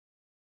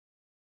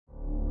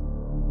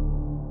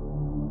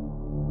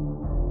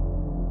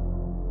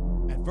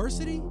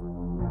Adversity?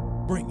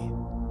 Bring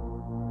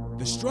it.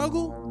 The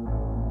struggle?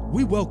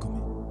 We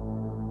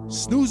welcome it.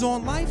 Snooze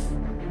on life?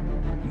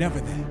 Never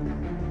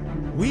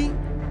that. We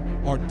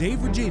are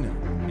Dave Regina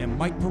and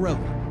Mike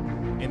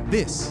Pirelli, and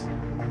this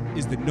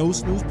is the No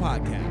Snooze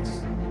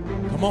Podcast.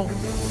 Come on.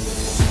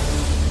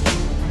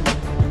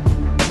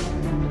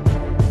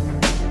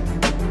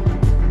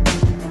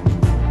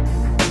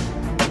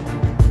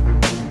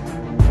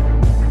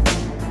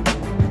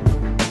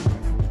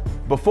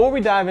 Before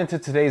we dive into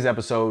today's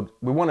episode,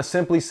 we want to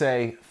simply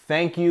say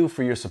thank you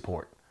for your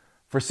support.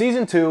 For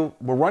Season 2,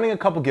 we're running a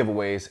couple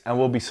giveaways, and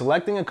we'll be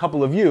selecting a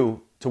couple of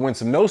you to win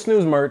some No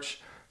Snooze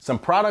merch, some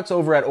products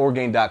over at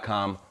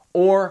Orgain.com,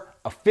 or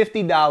a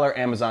 $50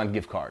 Amazon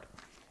gift card.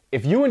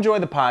 If you enjoy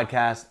the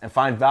podcast and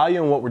find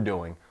value in what we're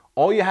doing,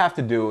 all you have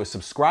to do is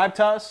subscribe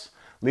to us,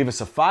 leave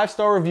us a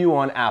 5-star review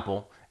on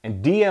Apple,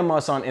 and DM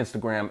us on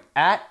Instagram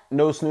at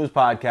No Snooze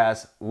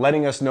Podcast,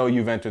 letting us know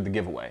you've entered the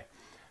giveaway.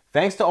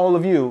 Thanks to all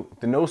of you,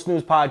 the No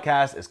Snooze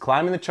Podcast is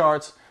climbing the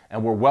charts,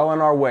 and we're well on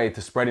our way to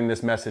spreading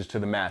this message to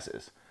the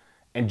masses.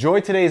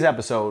 Enjoy today's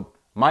episode.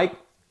 Mike,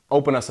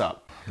 open us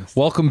up.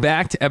 Welcome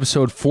back to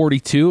episode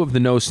 42 of the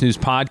No Snooze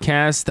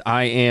Podcast.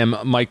 I am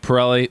Mike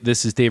Pirelli.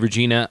 This is Dave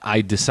Regina. I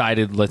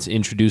decided let's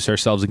introduce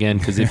ourselves again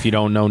because if you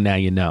don't know, now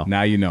you know.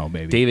 Now you know,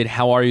 baby. David,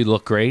 how are you?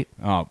 Look great.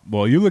 Oh,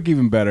 well, you look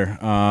even better.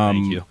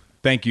 Thank you.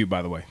 Thank you,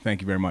 by the way.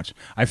 Thank you very much.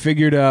 I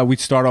figured we'd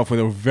start off with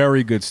a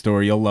very good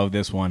story. You'll love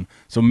this one.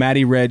 So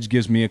Matty Reg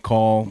gives me a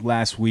call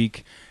last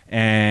week,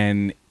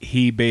 and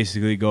he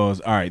basically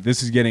goes, all right,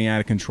 this is getting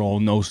out of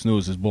control. No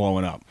Snooze is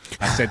blowing up.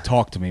 I said,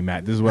 talk to me,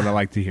 Matt. This is what I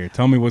like to hear.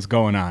 Tell me what's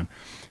going on.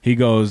 He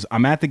goes,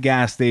 I'm at the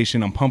gas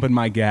station. I'm pumping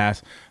my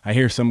gas. I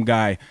hear some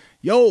guy,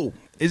 yo,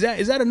 is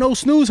that a No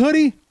Snooze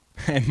hoodie?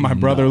 And my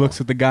brother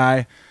looks at the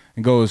guy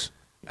and goes,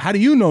 how do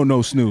you know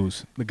No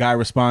Snooze? The guy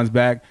responds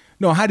back,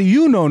 no, how do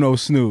you know No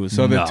Snooze?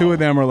 So the two of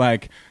them are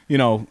like,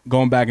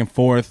 going back and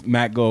forth.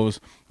 Matt goes,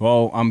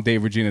 well, I'm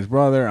Dave Regina's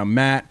brother. I'm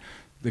Matt.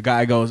 The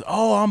guy goes,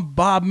 oh, I'm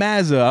Bob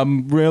Mazza.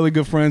 I'm really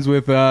good friends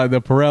with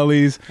the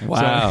Pirellis.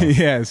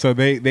 Wow. So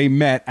they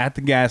met at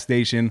the gas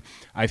station.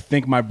 I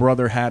think my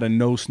brother had a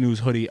No Snooze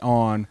hoodie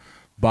on.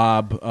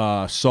 Bob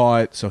saw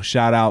it, so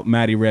shout out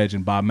Matty Reg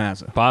and Bob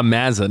Mazza. Bob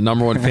Mazza,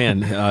 number one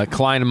fan.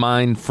 Client of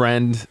mine,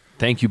 friend.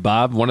 Thank you,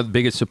 Bob. One of the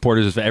biggest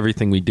supporters of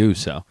everything we do.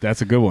 So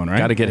that's a good one, right?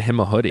 Got to get him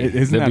a hoodie.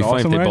 Isn't that be funny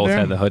awesome if they right both there?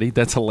 had the hoodie.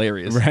 That's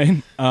hilarious.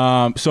 Right?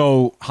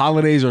 So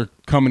holidays are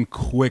coming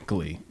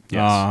quickly.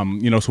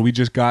 Yes. So we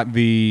just got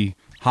the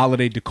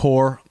holiday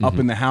decor up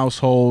in the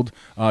household.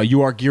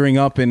 You are gearing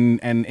up and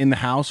in the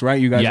house,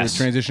 right? You guys Yes.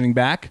 are transitioning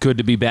back. Good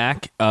to be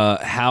back.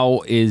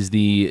 How is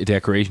the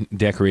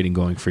decorating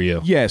going for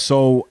you? Yeah,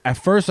 so at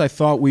first I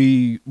thought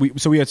we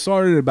had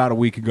started about a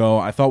week ago.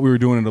 I thought we were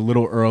doing it a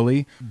little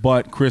early,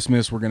 but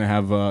Christmas we're going to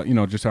have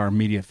just our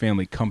immediate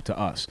family come to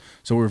us.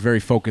 So we're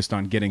very focused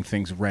on getting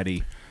things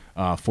ready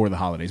for the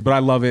holidays. But I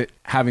love it,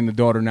 having the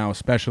daughter now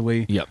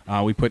especially. Yep.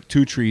 We put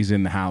 2 trees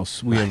in the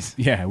house. Nice.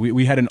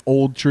 We had an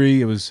old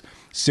tree. It was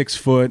 6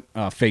 foot,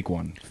 fake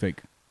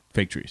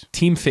trees.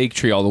 Team fake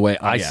tree all the way.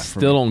 I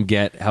still don't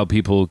get how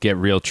people get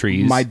real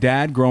trees. My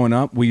dad, growing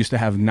up, we used to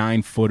have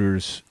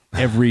 9-footers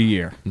every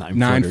year.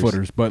 9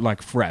 footers, but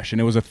like fresh.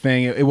 And it was a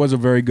thing. It was a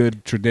very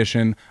good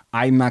tradition.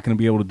 I'm not going to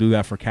be able to do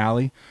that for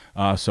Cali.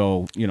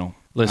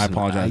 Listen, I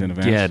apologize in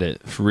advance. Get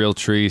it. Real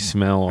tree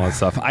smell, all that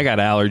stuff. I got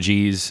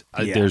allergies.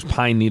 Yeah. There's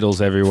pine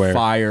needles everywhere.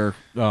 Fire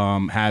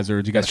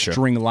hazards. You got That's true.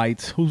 string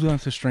lights. Who's got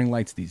the string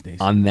lights these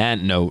days? On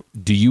that note,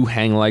 do you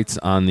hang lights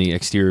on the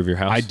exterior of your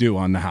house? I do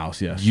on the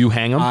house, yes. You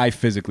hang them? I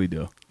physically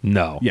do.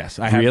 No. Yes.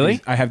 I have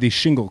really? I have these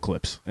shingle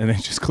clips, and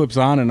it just clips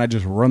on, and I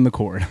just run the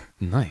cord.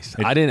 Nice.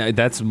 I didn't.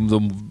 That's the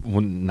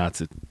one. Not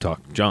to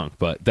talk junk,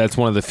 but that's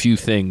one of the few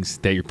things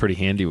that you're pretty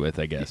handy with,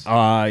 I guess.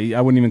 I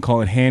wouldn't even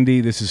call it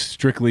handy. This is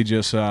strictly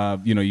just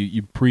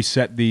you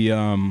preset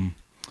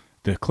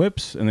the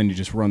clips, and then you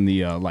just run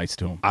the lights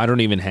to them. I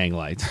don't even hang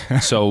lights.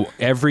 So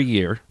every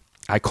year,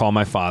 I call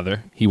my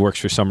father. He works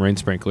for Summer Rain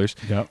Sprinklers,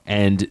 Yep.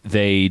 and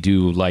they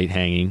do light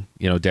hanging,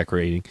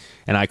 decorating.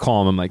 And I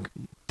call him. I'm like,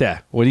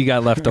 Dad, what do you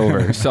got left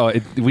over? So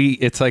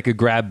it's like a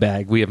grab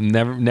bag. We have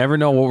never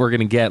know what we're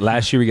gonna get.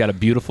 Last year we got a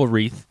beautiful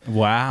wreath.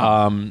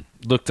 Wow.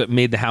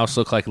 Made the house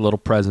look like a little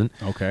present.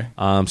 Okay.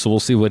 So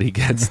we'll see what he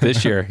gets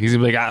this year. He's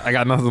gonna be like, I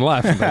got nothing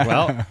left. I'm like,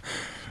 well,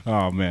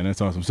 oh man,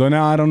 that's awesome. So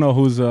now I don't know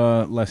who's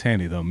less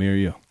handy though, me or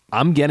you.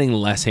 I'm getting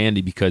less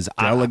handy because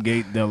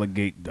Delegate.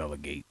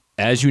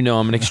 as you know,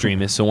 I'm an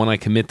extremist. So when I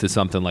commit to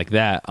something like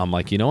that, I'm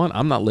like, you know what?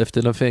 I'm not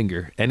lifting a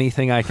finger.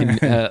 Anything I can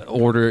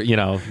order,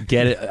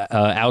 get it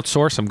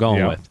outsource, I'm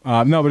going with.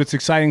 No, but it's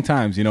exciting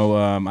times. I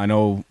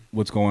know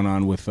what's going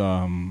on with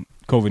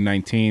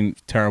COVID-19.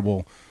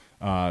 Terrible.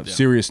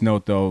 Serious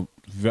note, though.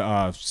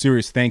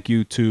 Serious thank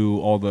you to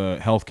all the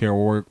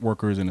healthcare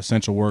workers and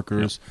essential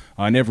workers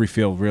in every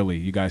field, really.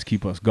 You guys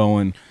keep us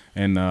going,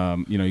 and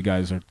you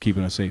guys are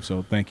keeping us safe.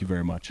 So thank you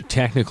very much.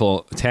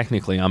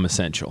 Technically, I'm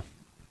essential.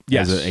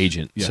 as an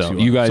agent. Yes, so you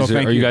you are. guys So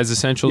thank are you you. guys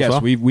essential Yes,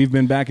 as well? we've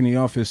been back in the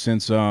office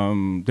since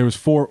there was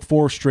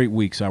four straight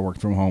weeks I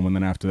worked from home, and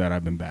then after that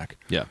I've been back.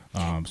 Yeah.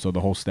 So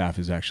the whole staff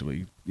is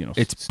actually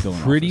It's still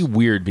in pretty office.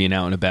 weird being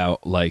out and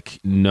about, like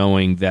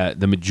knowing that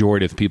the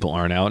majority of people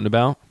aren't out and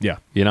about. Yeah.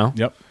 You know?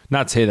 Yep.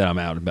 Not to say that I'm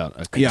out and about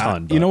a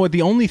ton, but You know what?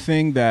 The only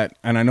thing that,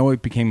 and I know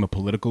it became a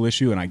political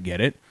issue, and I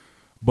get it,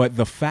 but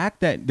the fact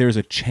that there's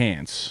a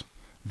chance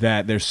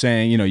that they're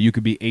saying, you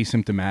could be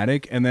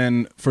asymptomatic, and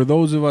then for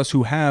those of us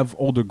who have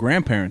older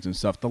grandparents and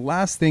stuff, the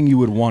last thing you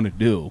would want to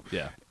do,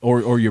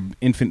 or your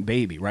infant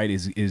baby, right,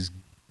 is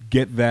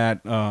get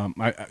that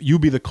you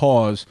be the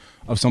cause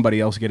of somebody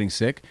else getting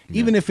sick,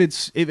 even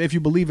if you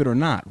believe it or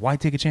not. Why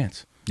take a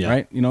chance? Yeah.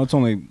 Right? It's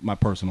only my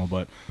personal,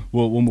 but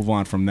we'll move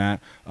on from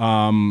that.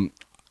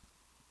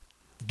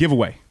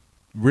 Giveaway,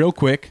 real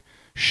quick.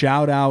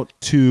 Shout out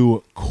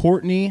to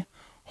Courtney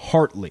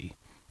Hartley.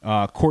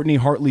 Courtney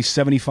Hartley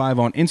 75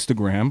 on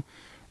Instagram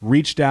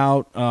reached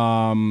out.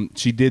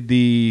 She did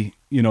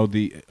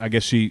I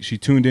guess she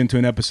tuned into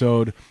an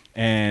episode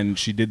and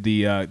she did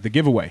the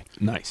giveaway.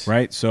 Nice.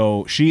 Right.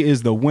 So she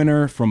is the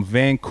winner from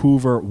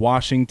Vancouver,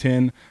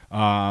 Washington.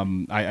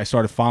 I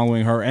started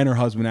following her and her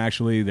husband.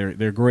 Actually,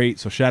 they're great.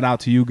 So shout out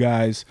to you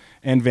guys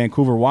and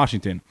Vancouver,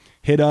 Washington.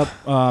 Hit up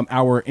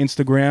our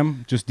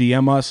Instagram. Just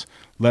DM us.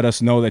 Let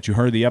us know that you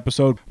heard the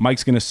episode.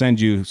 Mike's going to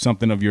send you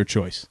something of your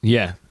choice.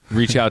 Yeah.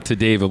 Reach out to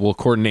David. We'll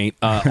coordinate.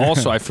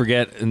 Also, I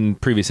forget in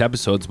previous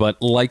episodes, but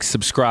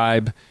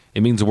subscribe.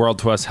 It means the world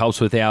to us.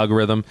 Helps with the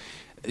algorithm.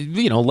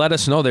 Let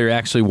us know they're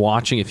actually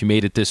watching. If you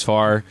made it this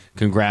far,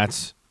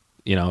 congrats.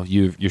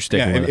 You're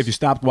sticking with us. If you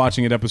stopped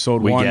watching at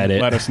episode 1, get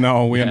it. let us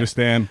know. We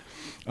understand.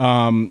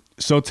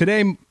 So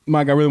today,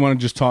 Mike, I really want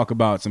to just talk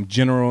about some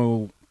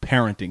general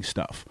parenting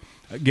stuff.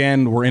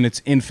 Again, we're in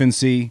its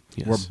infancy.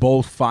 Yes. We're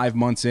both 5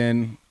 months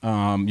in.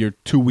 You're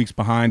 2 weeks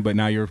behind, but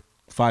now you're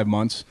 5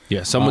 months.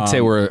 Yeah, some would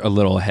say we're a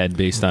little ahead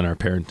based on our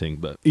parenting,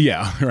 but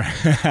Yeah,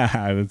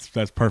 right.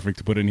 that's perfect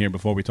to put in here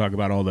before we talk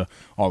about all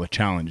the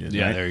challenges.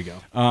 yeah, right? there you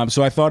go.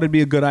 So I thought it'd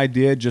be a good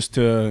idea just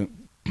to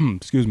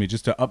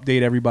just to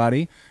update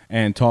everybody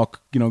and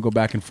talk, go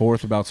back and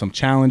forth about some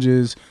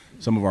challenges,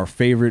 some of our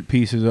favorite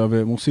pieces of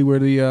it. We'll see where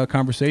the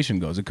conversation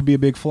goes. It could be a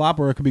big flop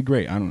or it could be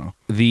great. I don't know.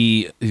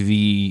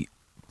 The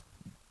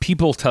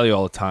people tell you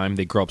all the time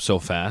they grow up so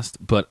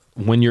fast, but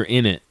when you're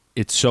in it,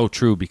 it's so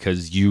true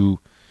because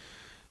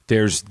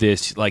there's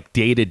this like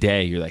day to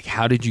day. You're like,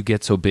 how did you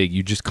get so big?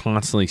 You just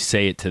constantly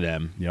say it to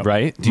them,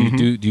 right? Do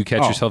you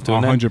catch yourself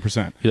doing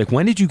 100%. You're like,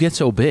 when did you get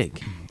so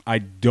big? I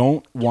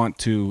don't want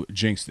to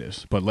jinx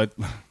this, but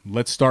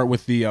let's start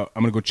with the. I'm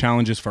gonna go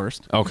challenges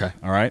first. Okay.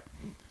 All right.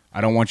 I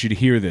don't want you to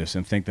hear this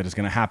and think that it's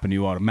going to happen to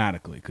you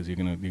automatically because you're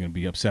gonna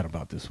be upset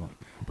about this one.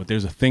 But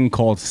there's a thing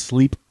called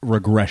sleep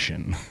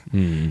regression.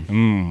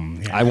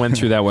 I went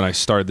through that when I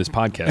started this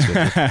podcast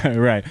with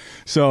you. Right.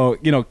 So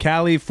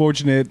Callie,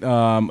 fortunate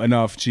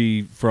enough,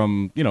 she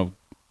from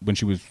when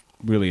she was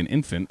really an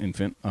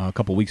infant, a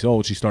couple weeks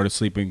old, she started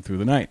sleeping through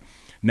the night.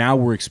 Now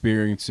we're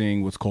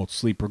experiencing what's called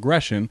sleep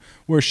regression,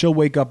 where she'll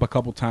wake up a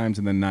couple times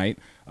in the night.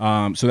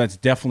 So that's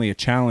definitely a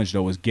challenge,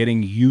 though, is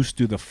getting used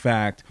to the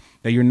fact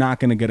that you're not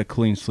going to get a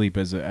clean sleep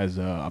as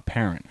a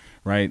parent,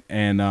 right?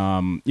 And,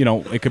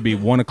 it could be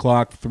 1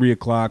 o'clock, 3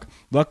 o'clock.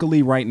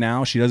 Luckily, right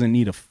now, she doesn't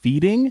need a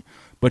feeding,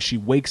 but she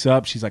wakes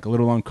up. She's like a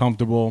little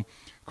uncomfortable.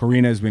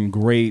 Karina has been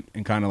great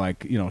and kind of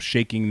like,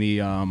 shaking the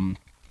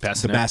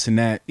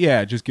bassinet.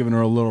 Yeah, just giving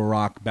her a little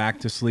rock back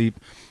to sleep.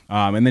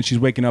 And then she's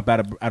waking up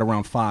at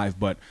around 5,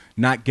 but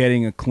not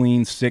getting a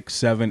clean 6,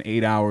 7,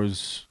 8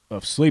 hours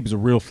of sleep is a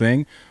real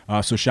thing.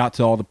 So shout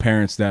to all the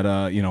parents that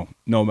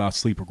know about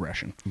sleep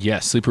regression. Yeah,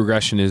 sleep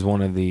regression is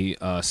one of the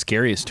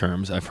scariest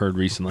terms I've heard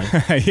recently.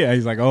 Yeah,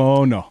 he's like,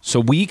 oh no. So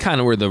we kind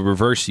of were the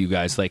reverse of you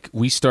guys. Like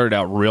we started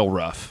out real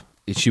rough.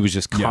 She was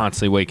just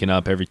constantly waking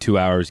up every 2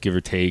 hours, give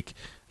or take.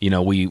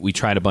 We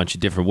tried a bunch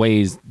of different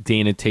ways.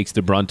 Dana takes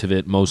the brunt of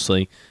it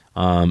mostly.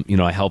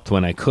 I helped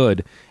when I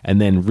could. And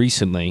then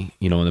recently,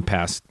 in the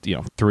past,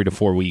 3 to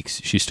 4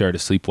 weeks, she started to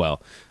sleep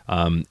well.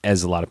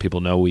 As a lot of people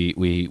know,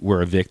 we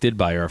were evicted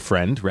by our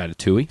friend,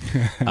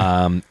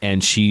 Ratatouille.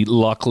 And she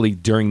luckily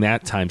during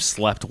that time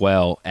slept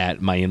well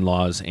at my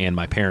in-laws and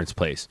my parents'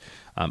 place.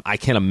 I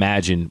can't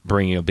imagine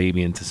bringing a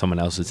baby into someone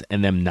else's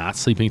and them not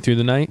sleeping through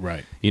the night.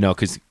 Right.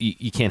 Because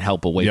you can't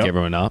help but wake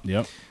everyone up.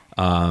 Yep.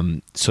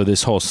 So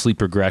this whole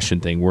sleep regression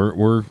thing,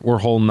 we're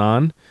holding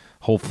on.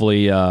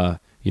 Hopefully,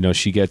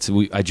 she gets.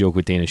 I joke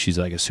with Dana. She's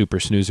like a super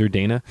snoozer,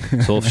 Dana.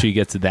 So if she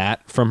gets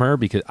that from her,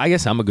 because I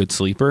guess I'm a good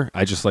sleeper.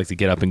 I just like to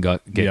get up and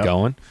get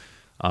going.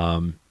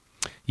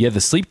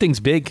 The sleep thing's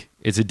big.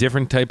 It's a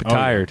different type of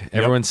tired. Yep.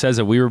 Everyone says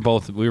that we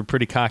were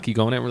pretty cocky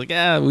going in. We're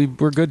like,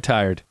 we're good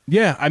tired.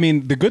 Yeah, I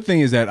mean, the good thing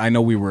is that I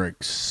know we were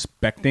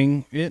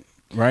expecting it.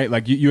 Right,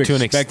 like you to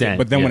an expect extent, it,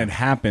 but then when it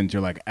happens,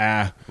 you're like,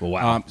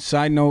 Wow.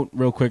 Side note,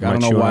 real quick, I Want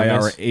don't know you why on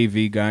our this?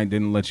 AV guy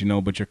didn't let you know,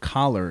 but your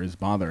collar is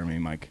bothering me,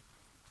 Mike.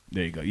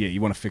 There you go. Yeah,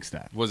 you want to fix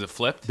that. Was it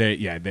flipped? There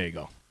you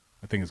go.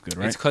 I think it's good,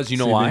 right? It's because you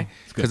know CV? why?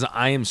 It's good. Because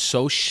I am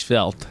so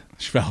svelte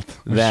Svelte.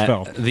 that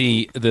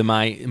Svelte.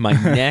 my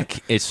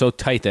neck is so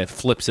tight that it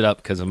flips it up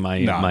because of my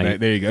No, my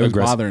there you go. It was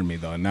aggressive- bothering me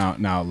though.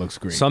 Now it looks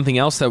great. Something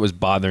else that was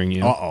bothering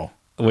you. Uh-oh.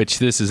 Which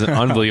this is an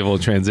unbelievable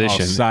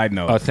transition. Oh, side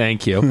note. Oh,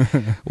 thank you.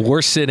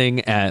 We're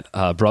sitting at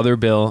Brother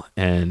Bill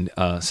and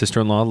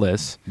sister-in-law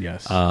Liz.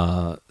 Yes.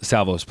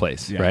 Salvo's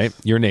place, Yes. right?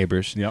 Your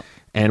neighbors. Yep.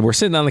 And we're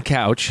sitting on the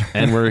couch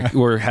and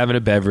we're having a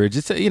beverage.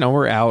 It's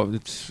we're out.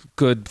 It's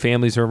good.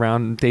 Families are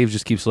around. Dave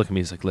just keeps looking at me.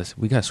 He's like, "Listen,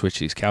 we gotta switch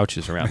these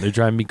couches around. They're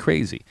driving me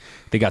crazy."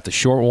 They got the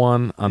short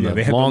one on they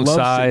the had long the love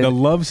side. Seat. The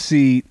love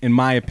seat, in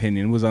my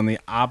opinion, was on the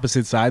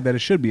opposite side that it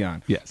should be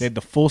on. Yes. They had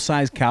the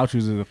full-size couch,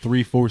 which is a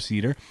 3-4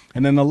 seater,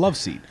 and then the love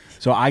seat.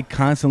 So I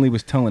constantly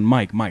was telling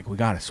Mike, we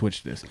got to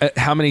switch this.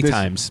 How many This-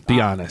 times?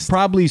 Be honest.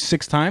 Probably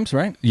 6 times,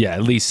 right? Yeah,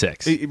 at least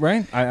 6.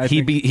 Right? I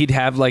think He'd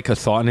have like a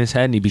thought in his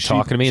head and he'd be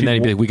talking to me and then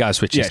he'd be like, "We gotta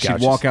switch these she'd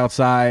couches." walk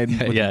outside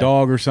with Yeah. the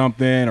dog or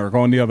something, or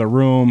go in the other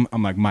room.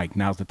 I'm like, Mike,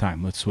 now's the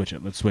time. Let's switch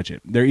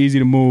it. They're easy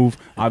to move.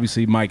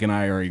 Obviously, Mike and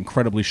I are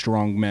incredibly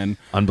strong men.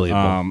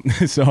 Unbelievable.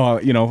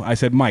 So I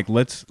said, Mike,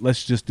 let's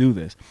just do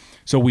this.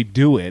 So we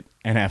do it,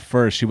 and at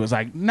first she was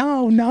like,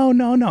 no,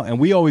 and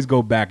we always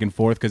go back and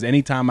forth because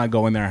anytime I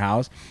go in their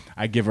house,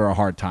 I give her a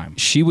hard time.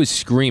 She was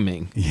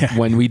screaming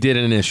when we did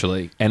it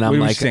initially, and I'm We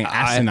were like, saying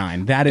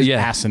asinine. That is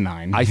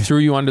asinine. I threw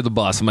you under the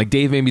bus. I'm like,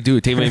 Dave made me do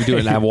it.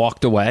 And I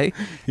walked away.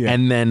 Yeah.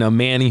 And then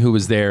Manny, who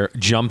was there,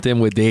 jumped in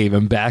with Dave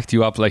and backed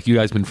you up like you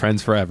guys been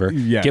friends forever.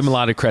 Yes. Give him a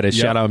lot of credit.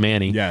 Yep. Shout out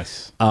Manny.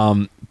 Yes.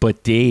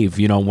 But Dave,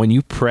 when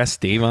you press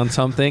Dave on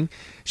something,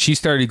 she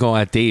started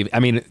going at Dave. I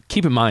mean,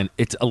 keep in mind,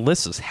 it's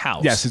Alyssa's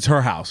house. Yes, it's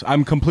her house.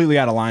 I'm completely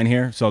out of line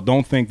here, so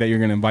don't think that you're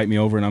going to invite me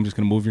over and I'm just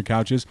going to move your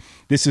couches.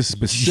 This is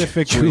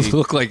specifically... You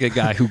look like a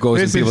guy who goes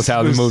This to people's is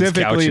house and moves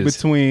specifically couches.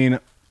 between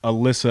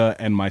Alyssa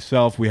and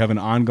myself. We have an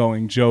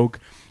ongoing joke,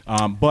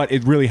 but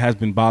it really has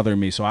been bothering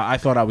me. So I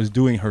thought I was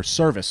doing her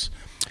service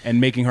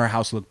and making her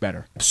house look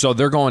better. So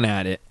they're going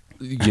at it.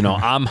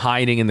 I'm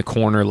hiding in the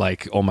corner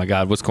like, oh my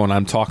God, what's going on?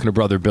 I'm talking to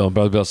Brother Bill. And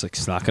Brother Bill's like,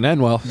 it's not going to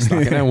end well. It's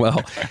not going to end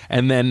well.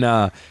 And then,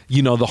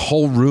 the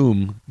whole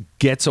room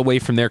gets away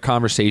from their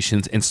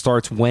conversations and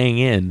starts weighing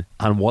in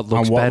on what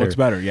looks better. Looks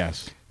better,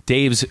 yes.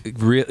 Dave's,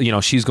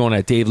 she's going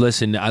at Dave,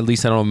 listen, at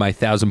least I don't have my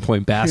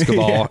 1,000-point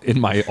basketball in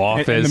my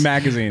office. In the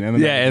magazine.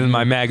 In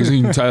my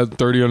magazine,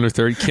 30 under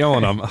 30,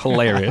 killing them.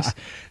 Hilarious.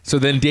 So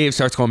then Dave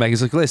starts going back.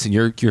 He's like, listen,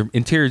 your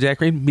interior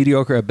decorating,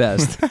 mediocre at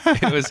best.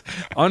 It was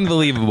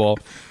unbelievable.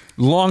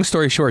 Long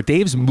story short,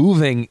 Dave's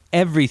moving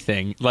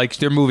everything. Like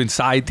they're moving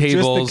side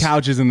tables. Just the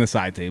couches and the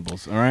side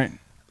tables, all right?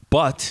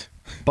 But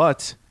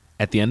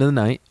at the end of the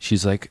night,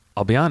 she's like,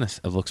 I'll be honest,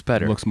 it looks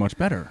better. It looks much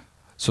better.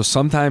 So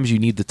sometimes you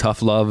need the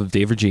tough love of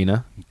Dave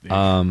Regina.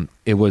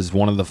 It was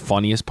one of the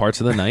funniest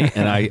parts of the night,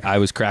 and I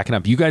was cracking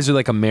up. You guys are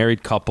like a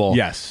married couple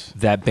Yes.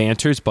 that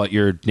banters, but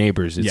you're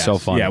neighbors. It's so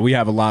fun. Yeah, we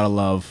have a lot of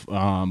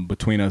love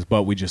between us,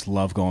 but we just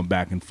love going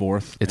back and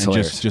forth. It's and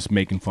hilarious. just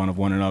making fun of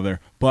one another.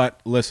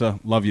 But, Alyssa,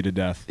 love you to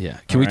death. Yeah.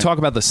 Can we talk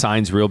about the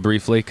signs real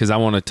briefly? Because I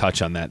want to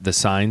touch on that. The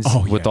signs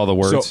with all the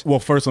words. So, well,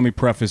 first, let me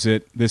preface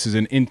it. This is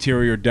an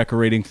interior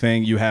decorating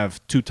thing. You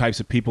have 2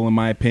 types of people, in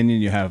my opinion.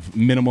 You have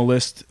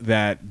minimalists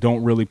that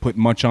don't really put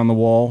much on the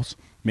walls.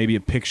 Maybe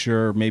a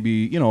picture,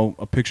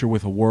 a picture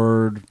with a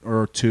word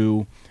or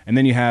 2. And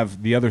then you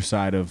have the other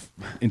side of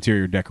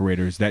interior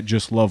decorators that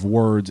just love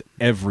words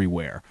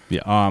everywhere.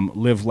 Yeah.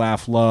 Live,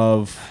 laugh,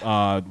 love.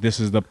 This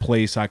is the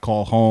place I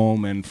call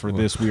home, and for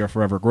this we are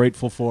forever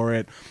grateful for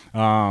it.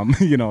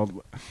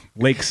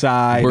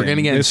 Lakeside. We're going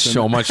to get in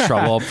so much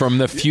trouble from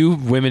the few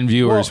women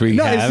viewers we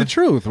have. It's the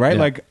truth, right?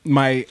 Yeah. Like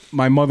my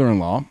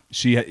mother-in-law,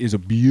 she is a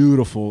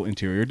beautiful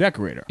interior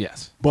decorator.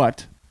 Yes.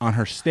 But on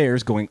her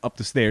stairs, going up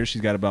the stairs,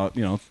 she's got about,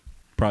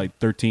 probably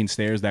 13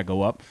 stairs that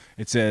go up.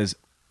 It says,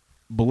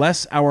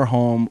 bless our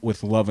home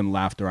with love and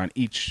laughter on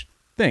each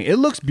thing. It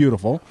looks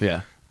beautiful.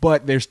 Yeah.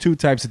 But there's 2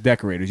 types of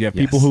decorators. You have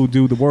Yes. people who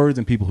do the words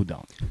and people who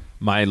don't.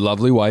 My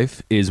lovely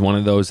wife is one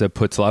of those that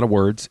puts a lot of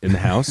words in the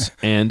house.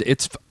 And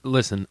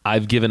listen,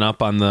 I've given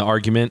up on the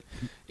argument.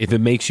 If it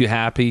makes you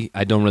happy,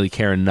 I don't really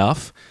care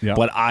enough. Yeah.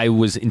 But I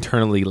was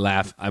internally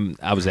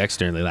I was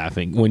externally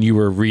laughing when you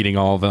were reading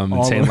all of them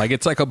and saying, like,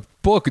 it's like a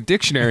book, a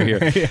dictionary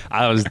here.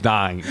 I was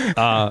dying.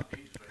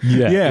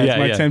 It's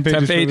my 10 pages.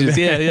 10 pages.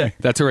 Yeah.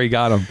 That's where he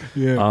got them.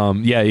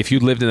 Yeah. If you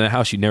lived in that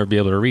house, you'd never be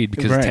able to read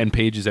because it's 10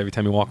 pages every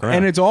time you walk around.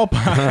 And it's all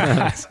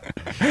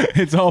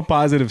it's all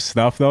positive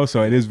stuff, though,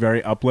 so it is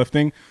very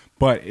uplifting.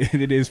 But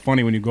it is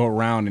funny when you go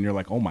around and you're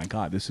like, oh, my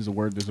God, this is a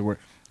word,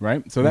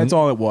 right? So that's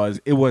all it was.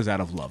 It was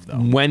out of love, though.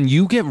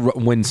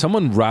 When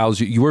someone riles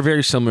you, you were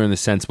very similar in the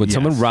sense when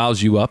someone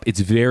riles you up, it's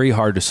very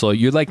hard to slow.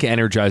 You're like an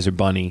Energizer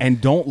bunny. And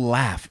don't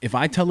laugh. If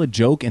I tell a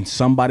joke and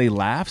somebody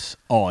laughs,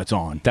 it's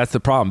on. That's the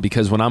problem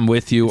because when I'm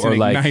with you It's an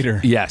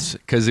igniter. yes,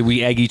 because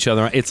we egg each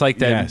other on. It's like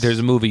that. Yes. There's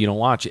a movie you don't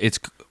watch. It's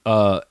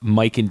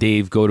Mike and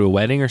Dave go to a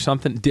wedding or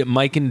something?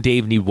 Mike and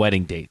Dave need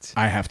wedding dates.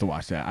 I have to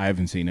watch that. I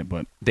haven't seen it,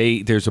 but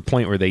There's a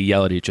point where they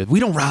yell at each other. We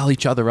don't rile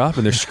each other up,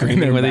 and they're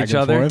screaming with back each and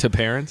other forth. to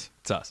parents.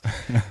 It's us.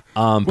 Wait,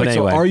 But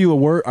anyway, so are you a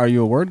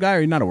word guy or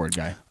are you not a word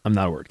guy? I'm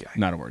not a word guy.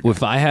 Not a word Well,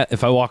 guy.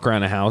 if I walk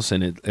around a house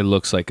and it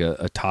looks like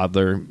a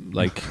toddler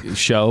like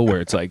show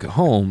where it's like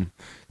home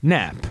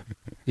nap,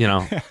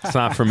 it's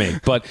not for me.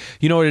 But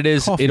you know what it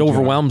is? Coffee It jar.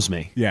 overwhelms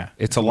me. Yeah.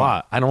 It's a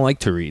lot. I don't like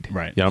to read.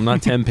 Right. I'm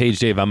not 10-page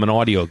Dave. I'm an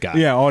audio guy.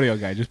 Yeah, audio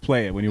guy. Just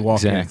play it when you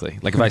walk in. Exactly.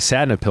 Like if I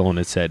sat in a pillow and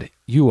it said,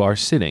 "You are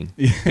sitting,"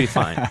 be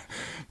fine.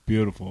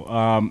 Beautiful.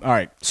 All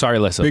right. Sorry,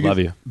 Lissa. Love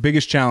you.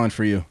 Biggest challenge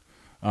for you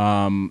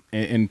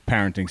in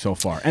parenting so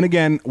far. And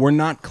again, we're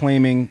not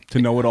claiming to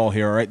know it all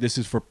here, all right? This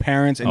is for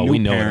parents and we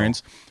new know it all.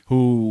 parents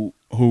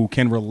who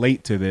can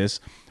relate to this,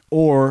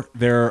 or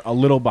they're a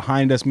little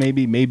behind us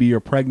maybe. Maybe you're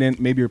pregnant.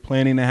 Maybe you're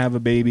planning to have a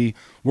baby.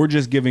 We're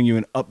just giving you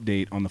an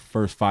update on the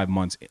first 5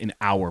 months in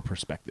our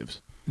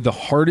perspectives. The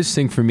hardest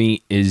thing for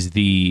me is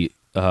the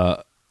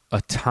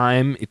a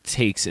time it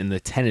takes and the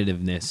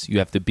tentativeness you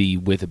have to be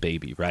with a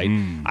baby, right?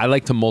 I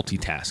like to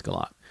multitask a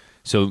lot.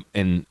 So,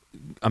 and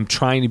I'm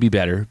trying to be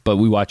better, but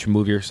we watch a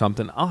movie or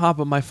something, I'll hop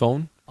on my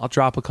phone, I'll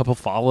drop a couple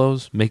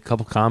follows, make a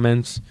couple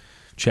comments,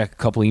 check a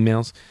couple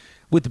emails.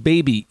 With the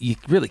baby, you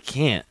really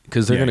can't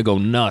because they're going to go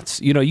nuts.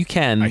 You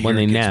can I when hear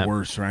they it gets nap.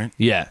 worse, right?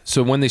 Yeah.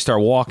 So when they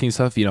start walking and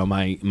stuff,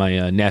 my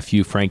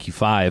nephew, Frankie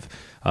 5,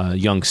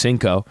 young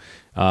Cinco,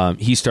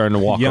 he's starting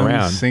to walk Young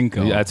around.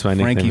 Cinco. That's my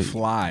nickname. Frankie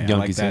Fly. I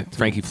like that too.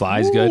 Frankie Fly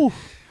is good.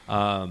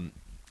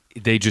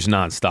 They just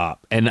nonstop.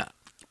 And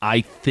I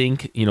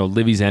think,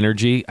 Livy's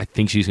energy, I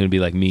think she's going to be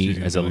like me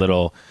as a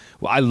little.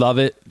 Well, I love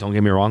it. Don't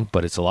get me wrong,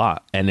 but it's a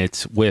lot. And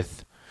it's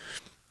with.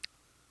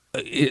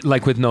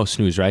 Like with no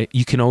snooze, right?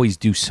 You can always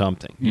do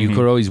something. You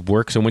could always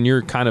work. So when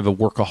you're kind of a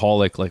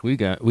workaholic like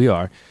we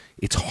are,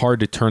 it's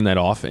hard to turn that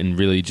off and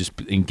really just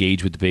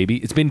engage with the baby.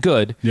 It's been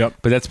good, Yep.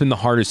 but that's been the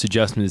hardest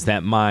adjustment is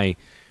that my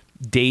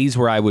days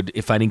where I would,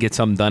 if I didn't get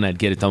something done, I'd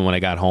get it done when I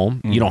got home.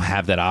 You don't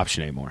have that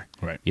option anymore.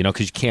 Right.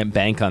 Because you can't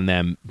bank on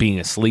them being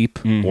asleep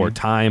or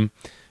time.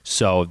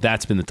 So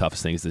that's been the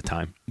toughest thing is the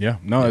time. Yeah.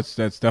 No,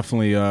 that's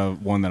definitely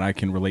one that I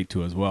can relate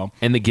to as well.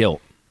 And the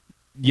guilt.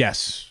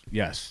 Yes,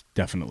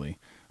 definitely.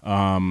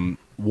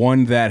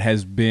 One that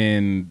has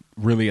been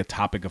really a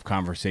topic of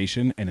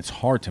conversation, and it's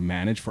hard to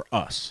manage for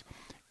us,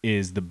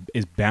 is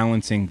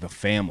balancing the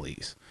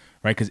families,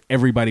 right? Because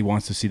everybody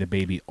wants to see the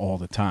baby all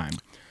the time.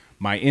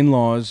 My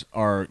in-laws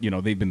are,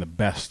 they've been the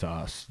best to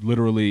us,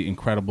 literally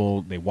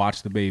incredible. They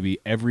watch the baby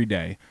every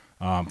day,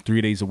 3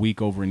 days a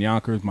week over in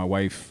Yonkers. My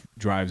wife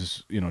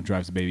drives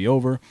the baby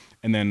over,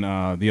 and then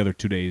the other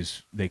 2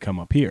 days they come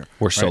up here.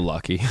 We're so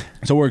lucky.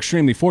 So we're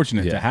extremely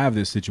fortunate Yeah. to have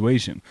this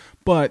situation.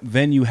 But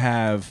then you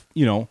have,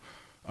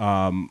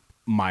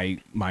 my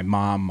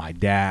mom, my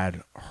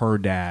dad, her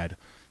dad,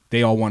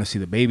 they all want to see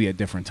the baby at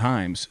different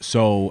times.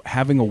 So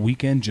having a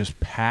weekend just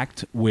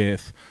packed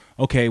with,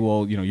 okay,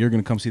 well, you're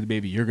going to come see the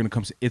baby. You're going to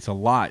come see, it's a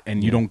lot.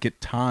 And you don't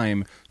get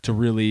time to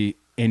really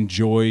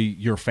enjoy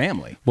your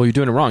family. Well, you're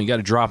doing it wrong. You got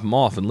to drop them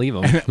off and leave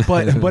them.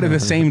 But at the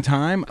same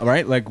time,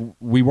 right? Like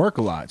we work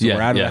a lot. So Yeah,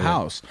 we're out of yeah, the yeah.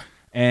 house.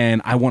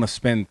 And I want to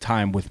spend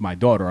time with my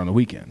daughter on the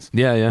weekends.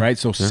 Yeah, yeah. Right?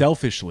 So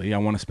selfishly, I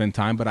want to spend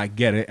time, but I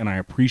get it, and I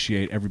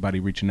appreciate everybody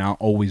reaching out,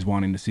 always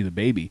wanting to see the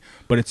baby.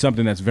 But it's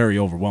something that's very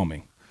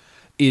overwhelming.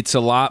 It's a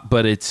lot,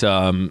 but it's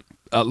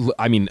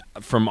I mean,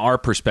 from our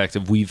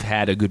perspective, we've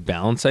had a good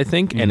balance, I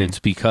think, and it's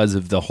because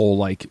of the whole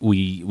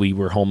we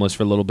were homeless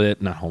for a little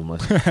bit, not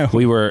homeless.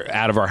 We were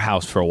out of our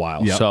house for a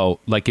while, Yep. so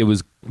it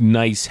was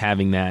nice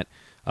having that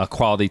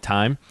quality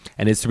time,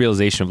 and it's the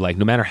realization of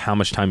no matter how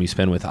much time you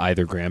spend with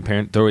either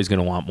grandparent, they're always going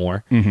to want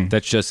more.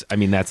 That's just,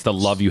 that's the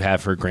love you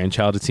have for a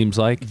grandchild. It seems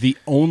like The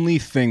only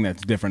thing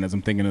that's different, as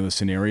I'm thinking of the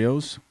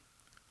scenarios,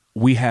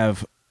 we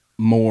have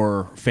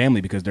more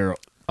family because they're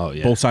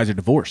both sides are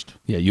divorced.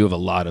 Yeah, you have a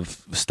lot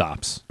of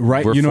stops.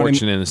 Right, We're you know what I mean?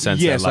 fortunate in the sense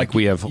Yes, that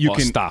we have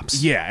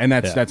stops. Yeah, and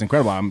that's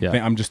incredible.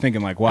 Yeah. I'm just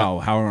thinking wow,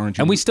 how aren't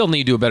you? And we still need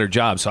to do a better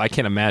job, so I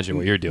can't imagine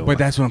what you're doing. But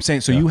that's what I'm saying.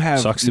 So you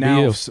have Sucks to be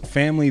now you.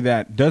 family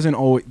that doesn't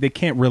always, they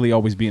can't really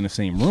always be in the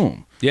same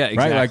room. Yeah, Right?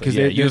 exactly. Because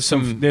Yeah, you have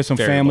some there's some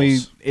family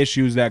variables.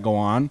 issues that go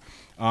on,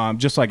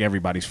 just like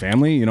everybody's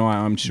family.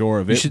 I'm sure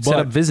of it. You should set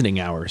up visiting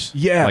hours.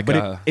 Yeah,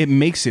 but it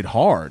makes it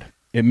hard.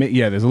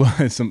 There's a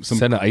lot some.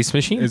 Set an ice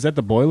machine. Is that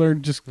the boiler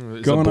just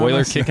Is going the boiler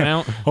on? kicking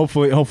out?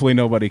 Hopefully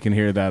nobody can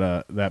hear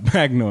that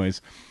back noise.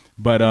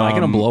 But Am I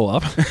gonna blow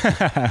up?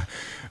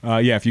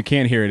 yeah, if you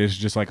can't hear it, it's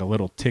just like a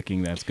little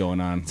ticking that's going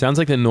on. Sounds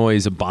like the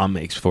noise a bomb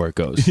makes before it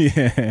goes.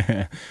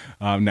 Yeah.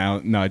 Now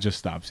it just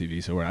stopped,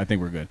 CV. So I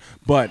think we're good.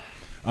 But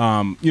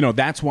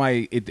that's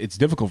why it's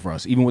difficult for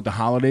us, even with the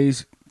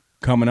holidays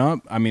coming up.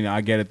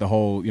 I get it. The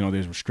whole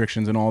there's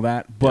restrictions and all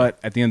that. But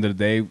at the end of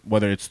the day,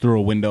 whether it's through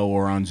a window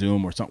or on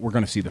Zoom or something, we're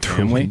going to see the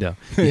family. window.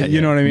 Yeah,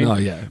 You know what I mean? No,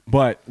 yeah.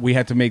 But we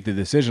had to make the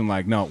decision.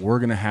 No, we're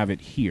going to have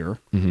it here,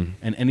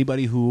 and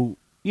anybody who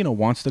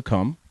wants to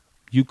come,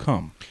 you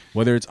come,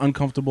 whether it's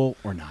uncomfortable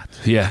or not.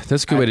 Yeah,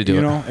 that's a good way to do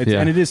it.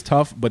 And it is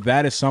tough, but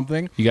that is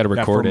something you got to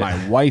record that it. for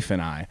my wife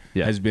and I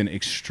has been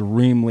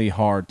extremely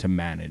hard to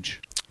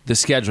manage. The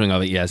scheduling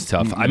of it, yeah, it's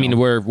tough. I mean,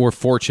 we're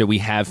fortunate. We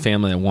have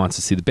family that wants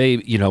to see the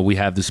baby. You know, we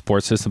have the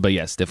support system, but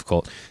yeah, it's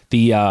difficult.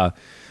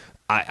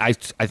 I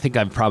think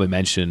I've probably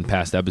mentioned in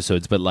past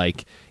episodes, but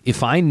like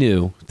if I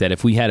knew that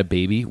if we had a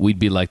baby, we'd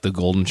be like the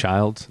golden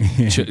child.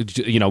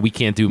 You know, we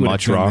can't do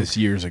much wrong. This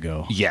years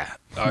ago. Yeah.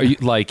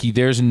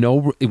 There's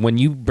no, when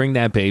you bring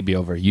that baby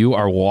over, you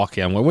are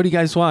walking. What do you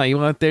guys want? You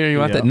want there? You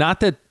want that?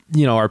 Not that,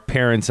 you know, our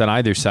parents on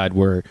either side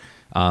were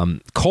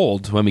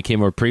cold when we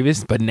came over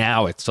previous, but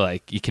now it's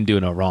like you can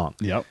do no wrong.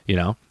 Yep. You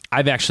know,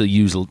 I've actually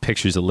used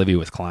pictures of Livy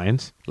with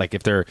clients. Like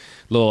if they're a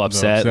little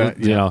upset,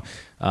 you know,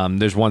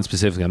 there's one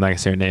specifically, I'm not gonna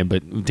say her name,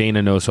 but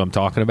Dana knows who I'm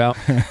talking about.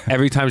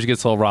 Every time she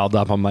gets a little riled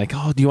up, I'm like,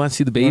 oh, do you want to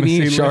see the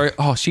baby?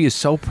 Oh, she is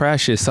so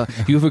precious.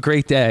 You have a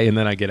great day. And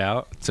then I get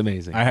out. It's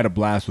amazing. I had a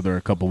blast with her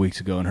a couple weeks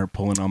ago and her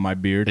pulling on my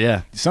beard.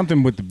 Yeah.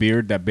 Something with the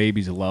beard that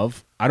babies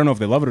love. I don't know if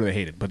they love it or they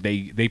hate it, but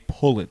they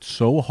pull it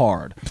so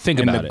hard. Think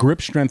about it. And the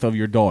grip strength of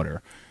your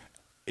daughter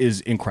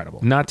is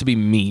incredible. Not to be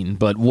mean,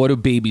 but what do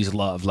babies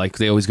love? Like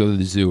they always go to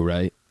the zoo,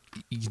 right?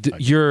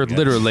 You're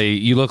literally,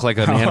 you look like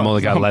an animal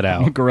that got let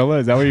out. I'm a gorilla?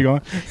 Is that where you're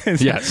going?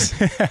 Yes.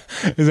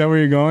 Is that where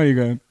you're going?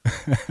 You're going.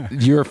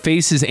 Your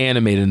face is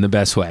animated in the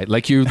best way.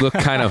 Like you look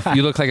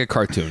you look like a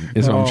cartoon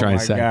is what I'm trying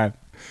to say. God.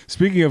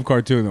 Speaking of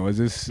cartoon though, is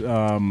this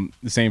the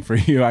same for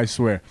you? I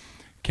swear.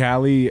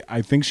 Callie,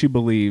 I think she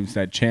believes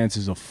that Chance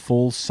is a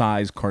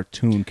full-size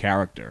cartoon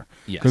character.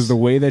 Yes. Because the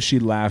way that she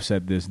laughs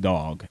at this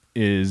dog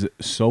is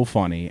so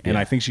funny. And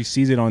I think she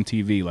sees it on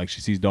TV, like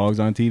she sees dogs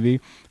on TV.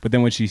 But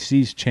then when she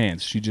sees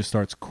Chance, she just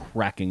starts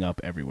cracking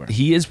up everywhere.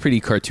 He is pretty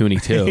cartoony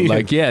too.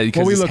 Like, yeah,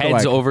 because his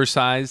head's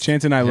oversized.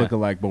 Chance and I look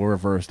alike, but we're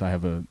reversed. I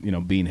have a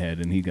bean head,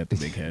 and he got the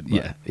big head.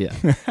 But.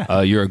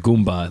 Yeah. You're a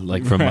Goomba,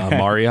 like from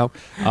Mario.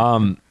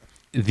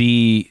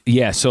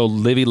 So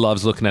Livy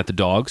loves looking at the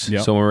dogs.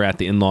 Yep. So when we're at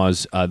the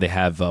in-laws, they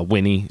have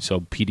Winnie,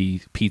 so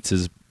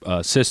Pete's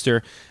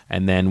sister,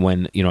 and then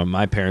when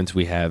my parents,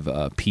 we have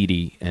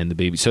Petey and the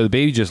baby. So the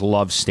baby just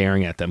loves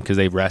staring at them because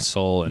they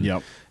wrestle,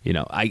 and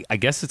I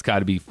guess it's got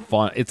to be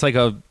fun. It's like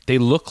they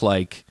look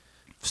like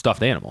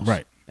stuffed animals,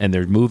 right? And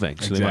they're moving,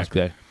 so exactly. they must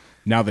be.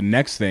 Now the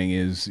next thing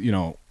is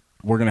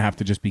we're gonna have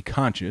to just be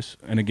conscious.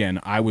 And again,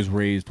 I was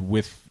raised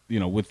with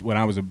when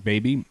I was a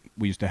baby.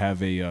 We used to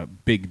have a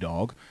big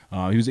dog.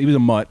 He was a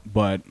mutt,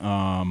 but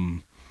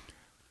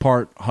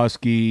part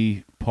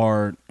husky,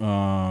 part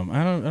I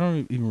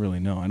don't even really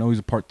know. I know he's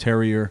a part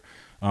terrier,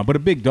 but a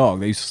big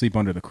dog. They used to sleep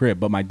under the crib.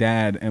 But my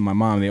dad and my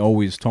mom, they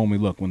always told me,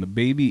 look, when the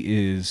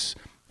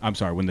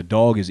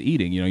dog is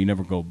eating, you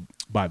never go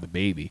by the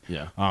baby.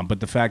 Yeah.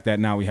 But the fact that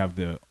now we have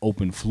the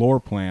open floor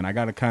plan, I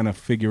got to kind of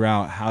figure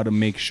out how to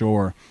make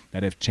sure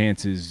that if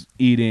Chance is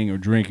eating or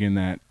drinking,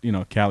 that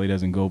Callie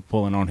doesn't go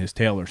pulling on his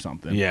tail or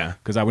something. Yeah.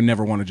 Because I would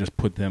never want to just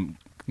put them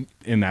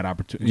in that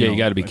opportunity. Yeah, you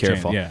got to be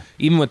careful. Yeah.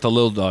 Even with the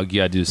little dog, you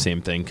got to do the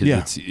same thing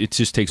because it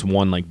just takes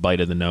one bite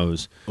of the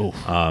nose.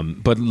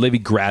 But Livy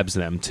grabs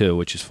them too,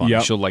 which is fun.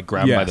 Yep. She'll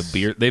grab them by the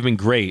beard. They've been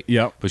great.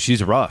 Yep. But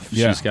she's rough.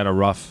 Yeah. She's got a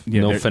rough,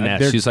 no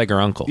finesse. She's like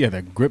her uncle. Yeah,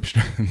 their grip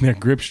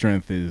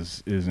strength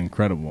is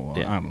incredible.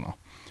 Yeah. I don't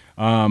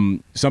know.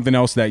 Something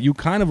else that you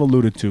kind of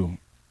alluded to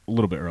a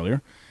little bit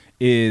earlier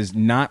is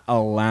not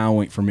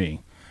allowing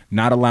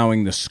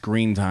the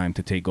screen time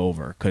to take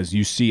over because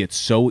you see it's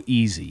so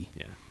easy.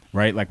 Yeah.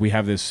 Right? Like we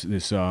have this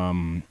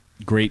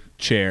great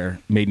chair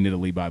made in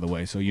Italy, by the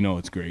way, so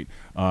it's great.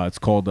 It's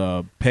called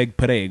Peg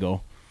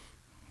Prego,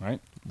 right?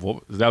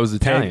 Well, that was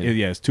Italian.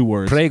 It's 2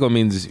 words. Prego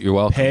means you're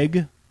welcome.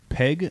 Peg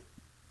Prego.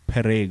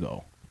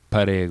 Prego.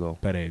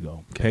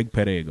 Okay. Peg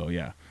Prego,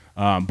 yeah.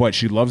 But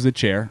she loves the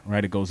chair,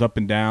 right? It goes up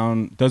and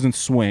down, doesn't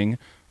swing,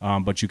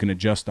 but you can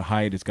adjust the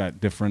height. It's got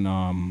different,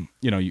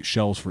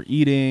 shelves for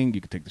eating.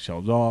 You can take the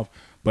shelves off.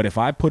 But if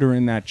I put her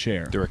in that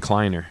chair. The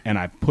recliner.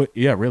 And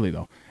really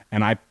though.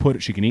 And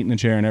she can eat in the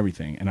chair and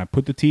everything. And I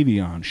put the TV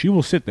on. She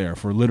will sit there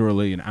for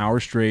literally an hour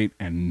straight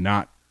and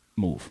not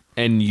move.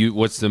 And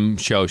what's the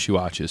show she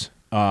watches?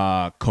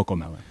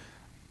 Cocomelon.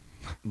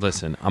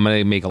 Listen, I'm going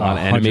to make a lot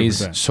of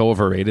enemies. 100%. So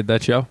overrated,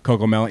 that show.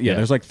 Cocomelon. Yeah,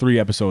 there's 3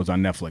 episodes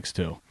on Netflix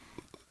too.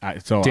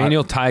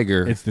 Daniel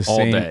Tiger it's the all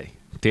same, day.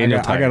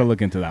 Daniel Tiger. I got to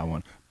look into that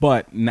one.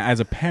 But as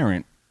a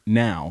parent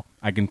now,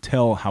 I can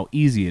tell how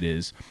easy it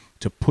is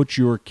to put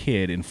your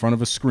kid in front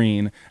of a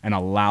screen and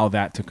allow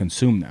that to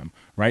consume them.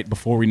 Right?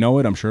 Before we know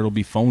it, I'm sure it'll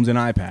be phones and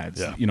iPads.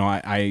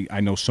 Yeah. I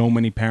know so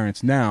many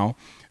parents now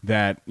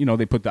that,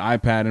 they put the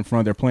iPad in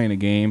front, they're playing a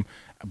game,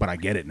 but I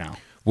get it now.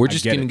 We're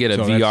just going to get a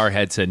VR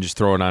headset and just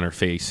throw it on her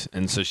face.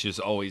 And so she's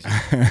always...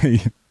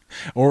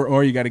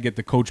 or you got to get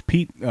the Coach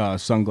Pete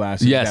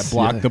sunglasses that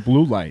block the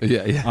blue light.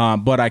 Yeah.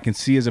 But I can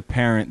see as a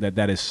parent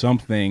that is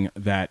something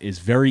that is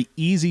very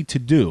easy to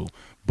do.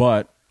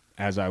 But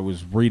as I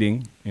was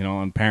reading,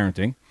 on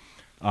parenting,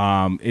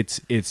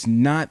 It's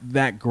not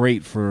that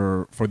great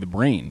for the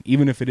brain,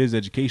 even if it is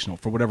educational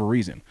for whatever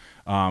reason.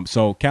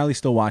 So Callie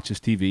still watches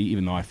TV,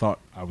 even though I thought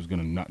I was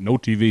gonna no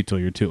TV till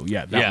you're 2.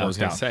 Yeah, that I was worked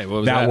gonna out. say, what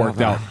was that that worked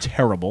about? out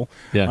terrible.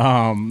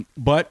 Yeah.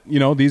 But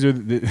these are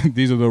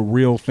the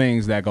real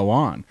things that go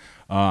on.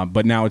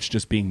 But now it's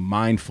just being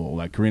mindful.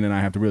 Like Karina and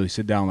I have to really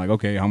sit down. Like,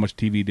 okay, how much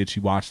TV did she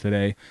watch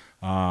today?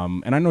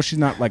 And I know she's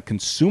not like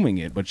consuming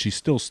it, but she's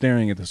still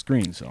staring at the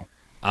screen. So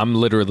I'm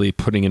literally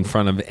putting in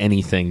front of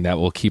anything that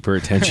will keep her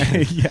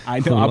attention. yeah, I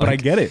know, but I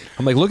get it.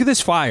 I'm like, look at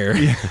this fire.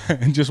 Yeah,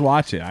 and just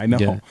watch it. I know.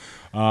 Yeah.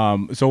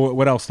 So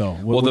what else though?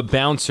 Well, the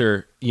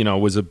bouncer,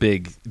 was a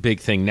big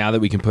thing. Now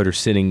that we can put her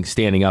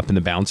standing up in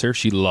the bouncer,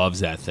 she loves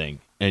that thing,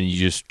 and you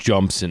just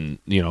jumps and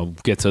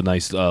gets a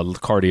nice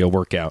cardio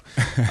workout.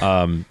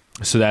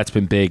 So that's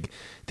been big.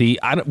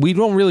 We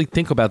don't really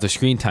think about the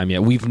screen time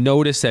yet. We've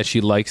noticed that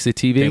she likes the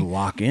TV. They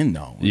lock in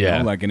though. Yeah.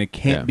 And it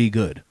can't be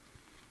good.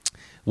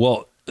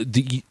 Well,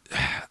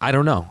 I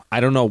don't know. I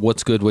don't know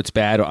what's good, what's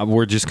bad.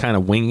 We're just kind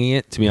of winging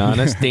it, to be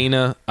honest.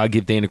 Dana, I'll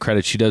give Dana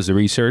credit. She does the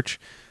research,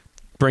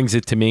 brings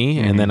it to me,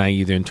 and then I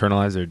either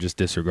internalize it or just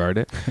disregard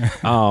it.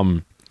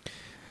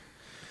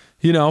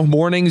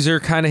 Mornings are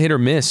kind of hit or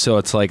miss, so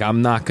it's like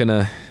I'm not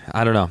gonna.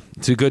 I don't know.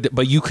 It's a good,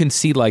 but you can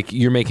see like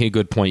you're making a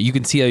good point. You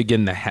can see how you're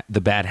getting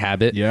the bad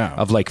habit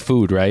of like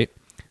food, right?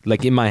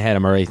 Like in my head,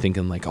 I'm already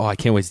thinking like, oh, I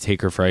can't wait to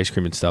take her for ice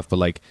cream and stuff. But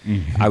like,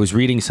 I was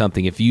reading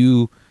something. If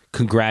you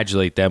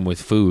congratulate them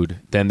with food,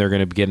 then they're going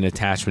to get an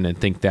attachment and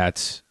think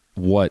that's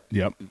what.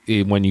 Yep.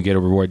 When you get a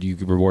reward, you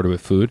get rewarded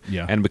with food,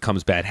 and it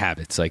becomes bad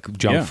habits like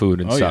junk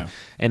food and stuff.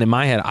 Yeah. And in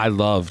my head, I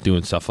love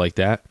doing stuff like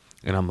that.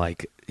 And I'm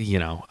like,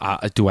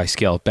 do I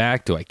scale it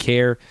back? Do I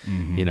care?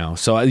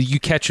 So you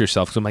catch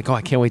yourself. So I'm like, oh,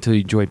 I can't wait till you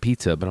enjoy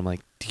pizza. But I'm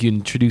like, do you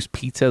introduce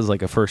pizza as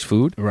like a first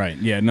food? Right.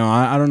 Yeah. No,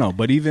 I don't know.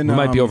 But even we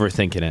might be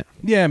overthinking it.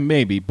 Yeah,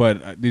 maybe.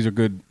 But these are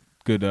good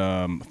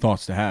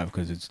thoughts to have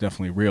because it's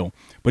definitely real.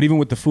 But even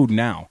with the food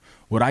now,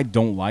 what I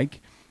don't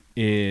like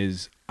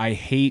is I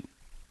hate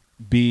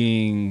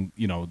being,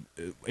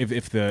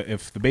 if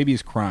the baby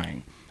is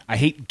crying, I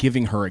hate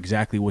giving her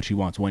exactly what she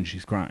wants when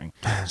she's crying.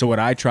 So what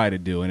I try to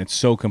do, and it's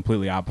so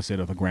completely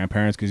opposite of the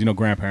grandparents, because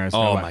grandparents,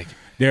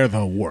 they're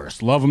the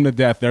worst. Love them to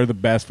death. They're the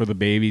best for the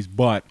babies,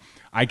 but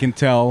I can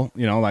tell,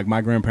 like my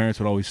grandparents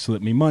would always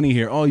slip me money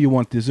here. Oh, you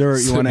want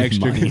dessert? You want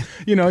extra?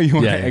 You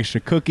want an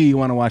extra cookie? You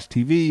want to watch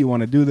TV? You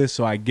want to do this?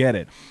 So I get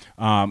it.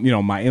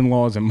 My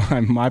in-laws and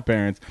my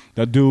parents,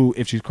 they'll do,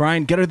 if she's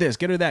crying, get her this,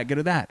 get her that, get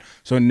her that.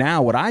 So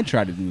now what I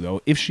try to do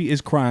though, if she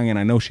is crying and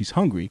I know she's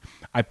hungry,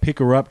 I pick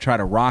her up, try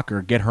to rock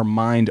her, get her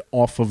mind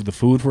off of the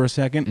food for a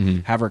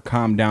second, have her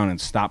calm down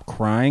and stop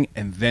crying,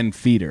 and then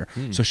feed her.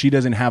 So she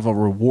doesn't have a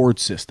reward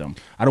system.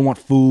 I don't want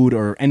food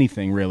or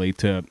anything really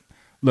to,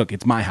 look,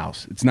 it's my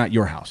house. It's not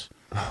your house.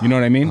 You know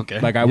what I mean? Okay.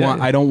 Like I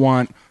want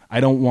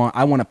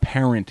to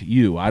parent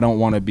you. I don't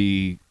want to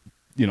be,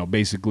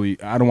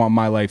 basically, I don't want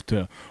my life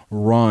to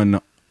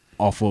run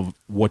off of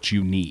what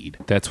you need.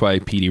 That's why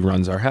PD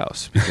runs our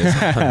house.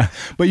 Because,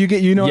 but you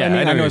get, what I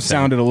mean? I know it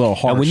sounded a little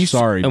harsh. When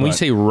you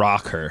say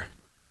rock her,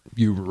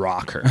 you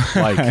rock her.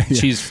 Like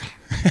she's.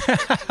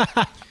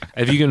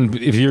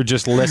 If you're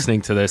just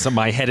listening to this,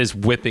 my head is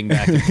whipping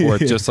back and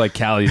forth just like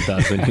Callie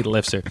does when he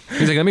lifts her.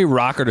 He's like, let me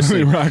rock her to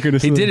sleep.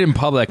 He did it in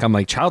public. I'm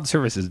like, child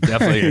service is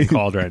definitely getting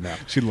called right now.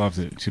 She loves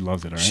it. She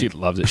loves it. Right? She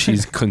loves it.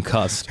 She's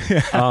concussed.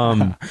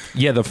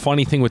 The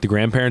funny thing with the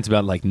grandparents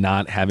about like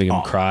not having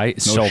them cry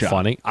is so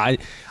funny.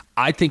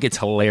 I think it's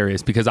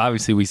hilarious because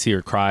obviously we see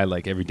her cry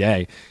like every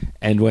day,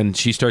 and when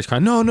she starts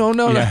crying, no, don't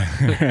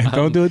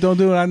do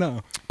it. I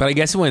know. But I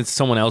guess when it's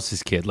someone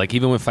else's kid, like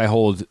even if I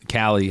hold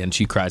Callie and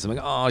she cries, I'm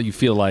like, oh, you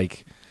feel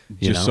like,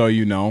 so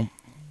you know,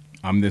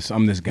 I'm this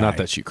guy. Not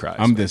that she cries.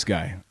 I'm this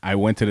guy. I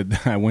went to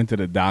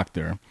the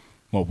doctor.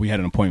 Well, we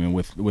had an appointment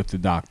with the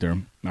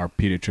doctor, our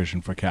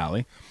pediatrician for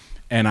Callie,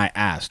 and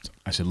I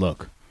said,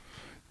 look,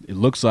 it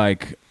looks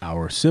like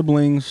our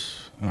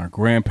siblings and our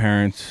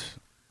grandparents,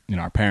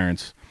 our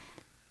parents,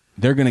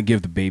 they're going to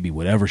give the baby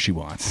whatever she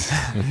wants.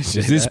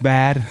 Is this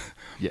bad?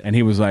 Yeah. And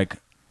he was like,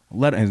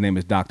 his name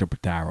is Dr.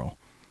 Pataro.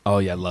 Oh,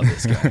 yeah, I love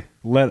this guy.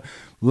 Let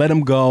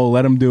them go.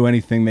 Let them do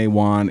anything they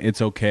want.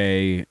 It's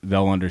okay.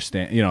 They'll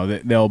understand.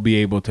 They'll be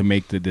able to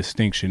make the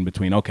distinction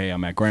between, okay,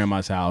 I'm at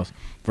grandma's house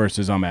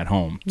versus I'm at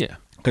home. Yeah.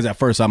 Because at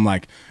first I'm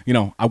like,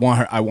 I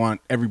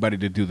want everybody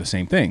to do the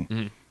same thing.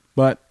 Mm-hmm.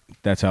 But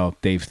that's how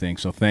Dave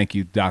thinks. So thank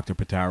you, Dr.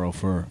 Pataro,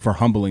 for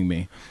humbling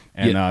me.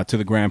 And to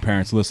the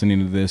grandparents listening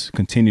to this,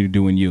 continue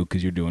doing you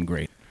because you're doing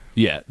great.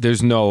 Yeah,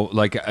 there's no,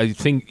 like, I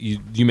think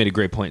you made a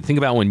great point. Think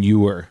about when you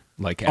were,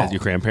 like, as your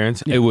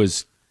grandparents. Yeah. It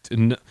was,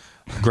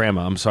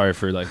 Grandma, I'm sorry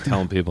for, like,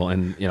 telling people.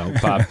 And,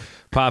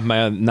 Pop,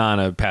 my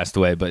Nana passed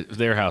away, but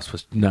their house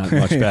was not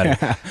much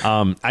better.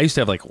 I used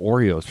to have, like,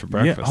 Oreos for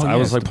breakfast. I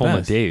was, like, pulling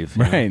a Dave.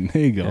 Right,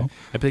 there you go. Yeah.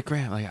 I'd be like,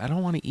 Grandma, like, I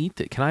don't want to eat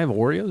it. Can I have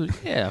Oreos?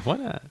 Yeah, why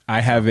not?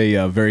 I have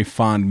a very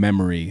fond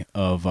memory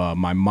of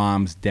my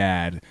mom's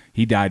dad.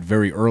 He died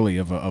very early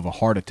of a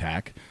heart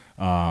attack.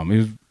 He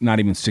was not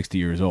even 60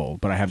 years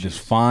old, but I have this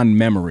fond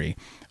memory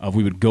of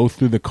we would go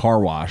through the car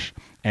wash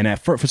And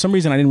for some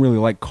reason, I didn't really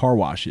like car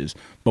washes.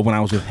 But when I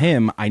was with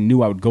him, I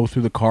knew I would go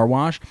through the car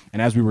wash.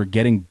 And as we were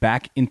getting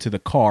back into the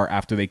car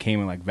after they came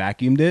and like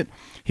vacuumed it,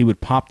 he would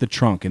pop the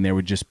trunk and there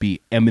would just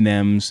be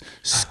M&Ms,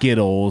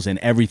 Skittles, and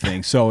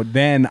everything. So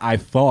then I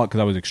thought, because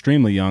I was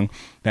extremely young,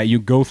 that you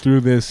go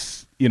through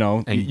this, you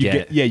know, And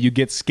you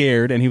get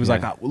scared. And he was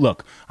like,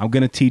 look, I'm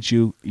going to teach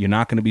you. You're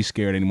not going to be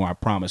scared anymore. I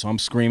promise. So I'm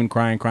screaming,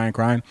 crying.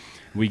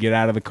 We get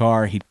out of the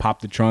car. He'd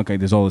pop the trunk. Like,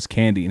 there's all this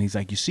candy. And he's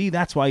like, you see,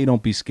 that's why you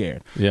don't be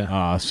scared.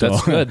 Yeah. So,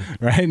 that's good.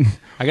 Right?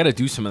 I got to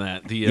do some of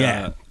that.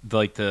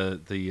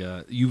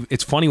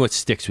 It's funny what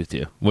sticks with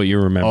you, what you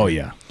remember. Oh,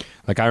 yeah.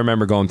 Like, I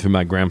remember going through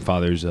my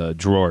grandfather's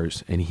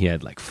drawers, and he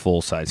had like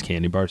full-size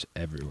candy bars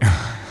everywhere.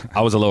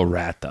 I was a little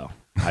rat, though.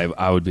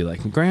 I would be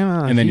like,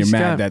 Grandma. And then you're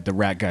mad that the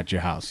rat got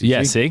your house.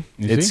 You see?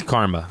 It's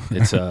karma.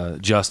 It's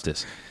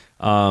justice.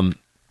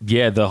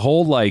 The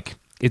whole, like,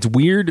 it's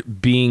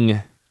weird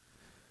being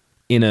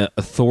in an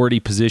authority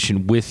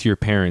position with your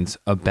parents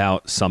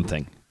about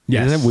something.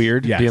 Yes. Isn't it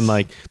weird? Yes. Being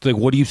like,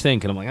 what do you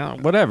think? And I'm like,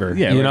 oh, whatever.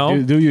 Yeah, you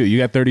know? Do you? You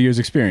got 30 years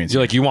experience.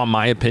 You're like, you want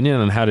my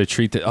opinion on how to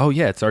treat the? Oh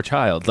yeah, it's our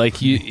child. Like,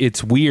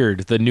 it's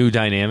weird, the new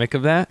dynamic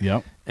of that.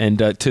 Yep. And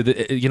to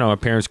the, our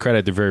parents'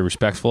 credit, they're very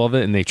respectful of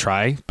it, and they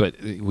try. But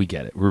we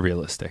get it. We're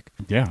realistic.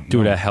 Yeah. Do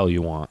what the hell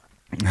you want.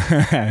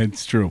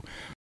 It's true.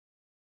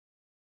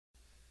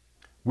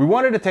 We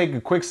wanted to take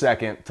a quick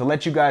second to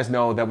let you guys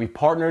know that we've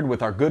partnered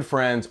with our good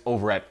friends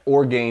over at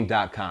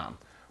Orgain.com.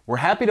 We're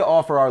happy to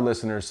offer our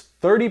listeners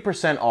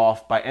 30%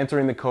 off by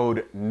entering the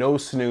code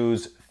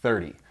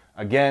NOSNOOZE30.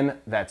 Again,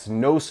 that's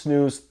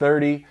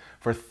NOSNOOZE30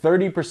 for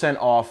 30%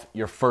 off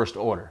your first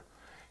order.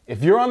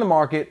 If you're on the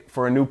market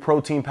for a new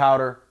protein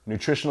powder,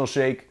 nutritional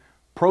shake,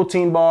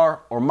 protein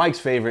bar, or Mike's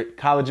favorite,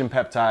 collagen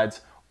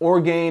peptides,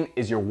 Orgain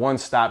is your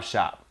one-stop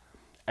shop.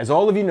 As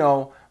all of you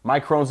know, my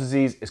Crohn's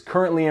disease is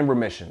currently in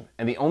remission,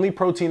 and the only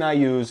protein I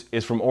use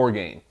is from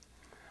Orgain.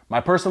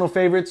 My personal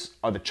favorites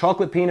are the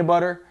chocolate peanut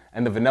butter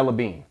and the vanilla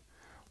bean.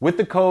 With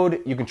the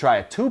code, you can try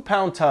a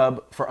 2-pound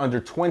tub for under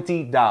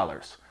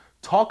 $20.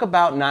 Talk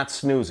about not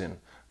snoozing.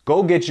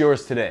 Go get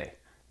yours today.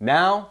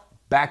 Now,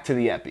 back to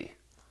the epi.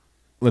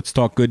 Let's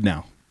talk good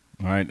now.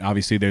 All right.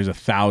 Obviously, there's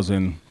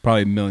 1,000,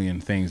 probably a million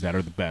things that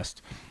are the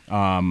best.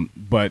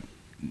 But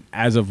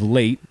as of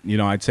late,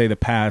 I'd say the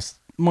past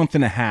month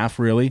and a half,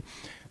 really,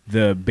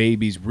 the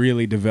babies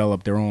really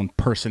develop their own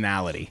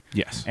personality.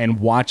 Yes. And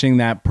watching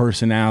that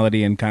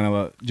personality and kind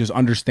of just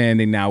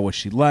understanding now what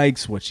she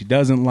likes, what she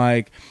doesn't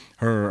like,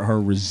 her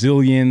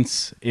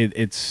resilience,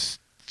 it's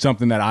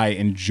something that I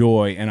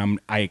enjoy and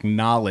I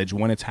acknowledge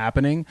when it's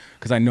happening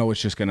because I know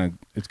it's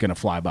gonna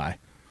fly by.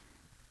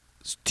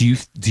 Do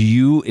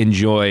you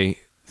enjoy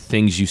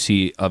things you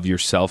see of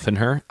yourself in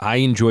her? I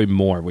enjoy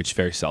more, which is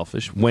very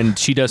selfish. When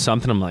she does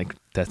something, I'm like,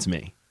 that's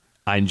me.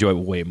 I enjoy it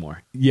way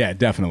more. Yeah,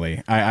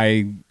 definitely.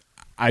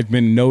 I've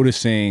been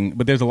noticing,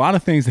 but there's a lot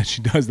of things that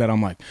she does that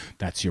I'm like,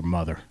 that's your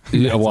mother.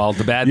 Yeah, well,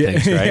 the bad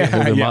things,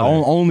 right? Yeah,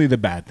 only the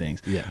bad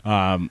things.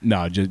 Yeah.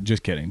 No,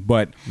 just kidding.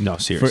 But no,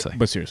 seriously.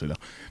 But seriously though.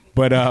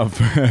 But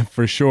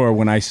for sure,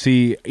 when I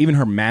see even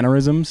her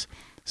mannerisms,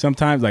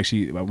 sometimes like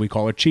we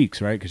call her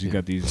cheeks, right? Because she's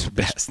got these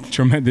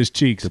tremendous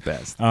cheeks. The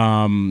best.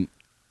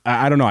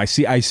 I don't know. I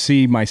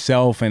see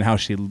myself and how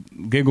she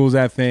giggles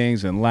at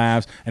things and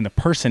laughs, and the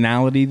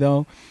personality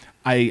though.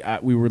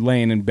 We were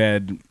laying in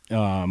bed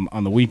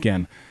on the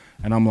weekend,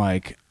 and I'm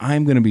like,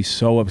 I'm gonna be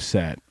so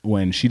upset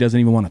when she doesn't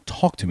even want to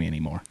talk to me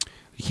anymore.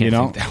 You can't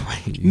think that way.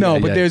 No,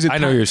 but there's I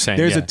know what you're saying.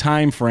 There's a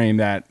time frame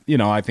that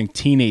I think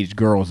teenage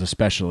girls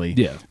especially,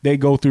 they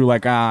go through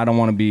like, I don't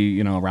want to be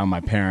around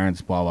my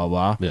parents, blah blah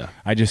blah. Yeah.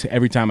 I just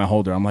every time I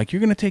hold her, I'm like, you're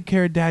gonna take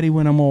care of daddy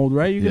when I'm old,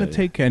 right? You're gonna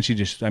take care.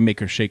 And I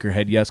make her shake her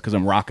head yes because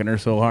I'm rocking her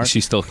so hard.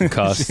 She still can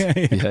cuss.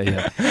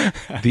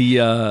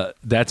 yeah.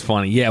 That's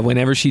funny. Yeah,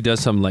 whenever she does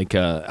something like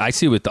I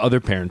see it with the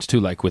other parents too,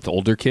 like with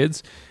older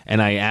kids,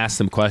 and I ask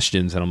them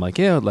questions, and I'm like,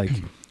 yeah, like.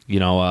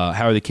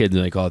 How are the kids?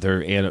 And like, oh,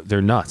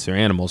 they're nuts. They're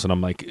animals. And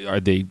I'm like, are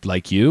they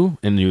like you?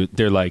 And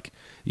they're like,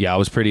 yeah, I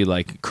was pretty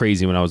like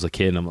crazy when I was a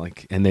kid. And I'm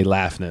like, and they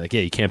laugh and they're like,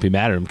 yeah, you can't be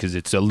mad at them because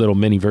it's a little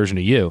mini version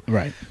of you.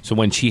 Right. So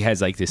when she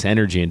has like this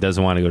energy and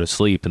doesn't want to go to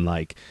sleep and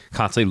like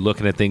constantly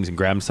looking at things and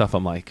grabbing stuff,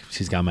 I'm like,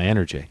 she's got my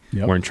energy.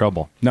 Yep. We're in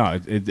trouble. No,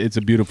 it's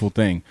a beautiful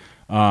thing.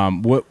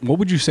 What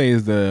would you say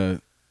is the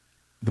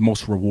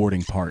most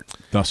rewarding part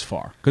thus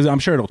far? Because I'm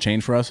sure it'll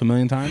change for us a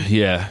million times.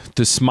 Yeah,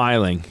 the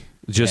smiling.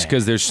 Just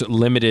because there's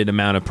limited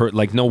amount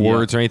of no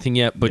words or anything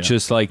yet, but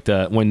just like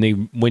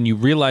when you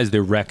realize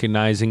they're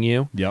recognizing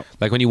you. Yep.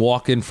 Like when you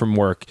walk in from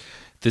work,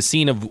 the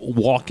scene of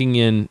walking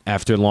in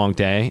after a long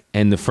day,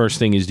 and the first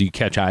thing is, do you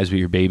catch eyes with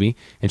your baby?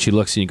 And she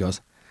looks at you and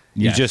goes,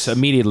 you just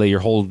immediately,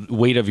 your whole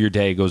weight of your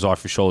day goes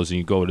off your shoulders and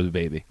you go to the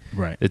baby.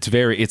 Right.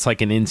 It's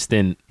like an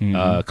instant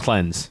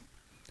cleanse.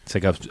 It's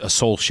like a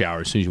soul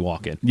shower as soon as you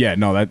walk in. Yeah,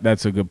 no,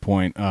 that's a good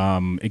point.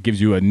 It gives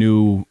you a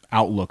new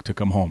outlook to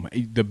come home.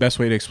 The best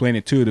way to explain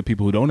it too to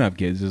people who don't have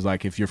kids is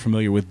like if you're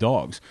familiar with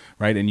dogs,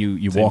 right? And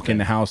you walk in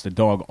the house, the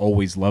dog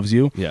always loves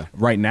you. Yeah.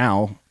 Right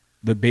now,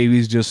 the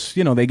babies just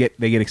they get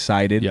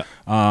excited. Yeah.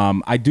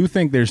 I do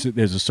think there's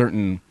a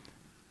certain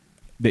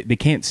they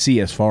can't see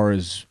as far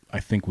as I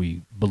think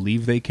we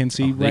believe they can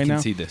see They right can now.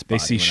 see this They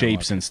body see when I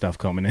shapes walk and stuff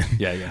coming in.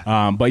 Yeah,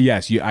 yeah. But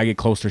yes, I get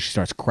closer. She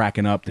starts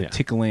cracking up, the Yeah.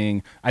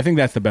 tickling. I think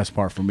that's the best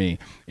part for me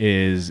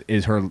is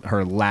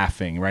her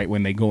laughing, right?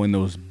 When they go in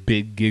those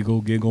big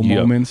giggle Yep.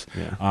 moments.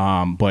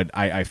 Yeah. But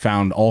I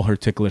found all her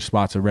ticklish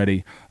spots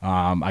already.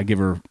 I give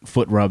her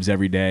foot rubs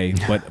every day.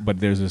 But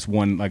there's this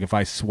one, like if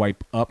I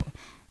swipe up,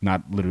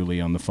 not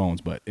literally on the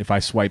phones, but if I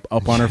swipe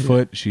up on her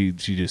foot, she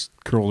just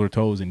curls her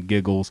toes and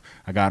giggles.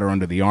 I got her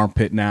under the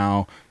armpit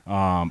now,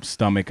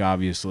 stomach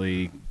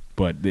obviously,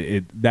 but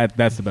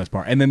that's the best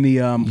part. And then the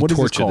what is this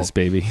torture called? this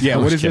baby. Yeah, I'm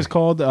what just is this kidding.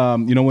 called?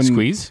 When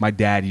Squeeze? My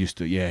dad used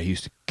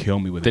to kill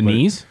me with The it. But-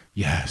 knees?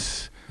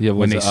 Yes. Yeah,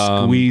 when they was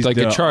it, squeeze like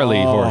a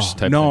Charlie horse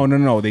type No,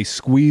 thing? no, they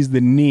squeeze the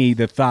knee,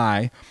 the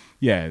thigh.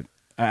 Yeah,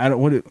 I don't.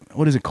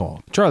 What is it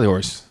called? Charlie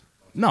horse.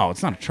 No,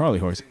 it's not a Charlie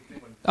horse.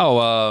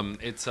 Oh,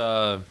 it's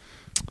I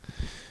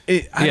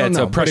Yeah, don't it's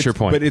know, a pressure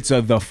point. But it's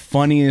the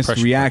funniest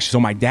Pressure reaction. So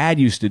my dad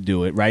used to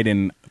do it, right?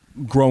 And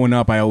growing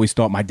up, I always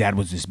thought my dad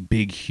was this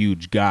big,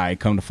 huge guy.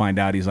 Come to find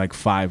out, he's like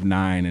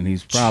 5'9", and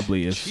he's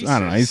probably I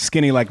don't know. He's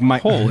skinny like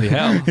Mike. Holy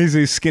hell.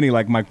 he's skinny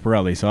like Mike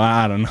Pirelli. So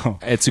I don't know.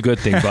 it's a good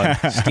thing, but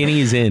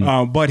skinny is in.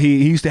 But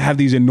he used to have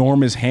these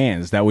enormous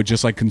hands that would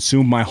just like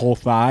consume my whole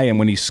thigh, and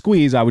when he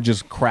squeezed, I would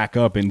just crack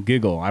up and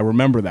giggle. I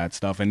remember that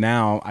stuff, and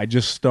now I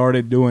just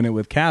started doing it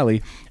with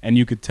Callie, and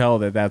you could tell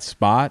that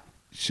spot.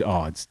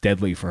 It's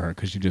deadly for her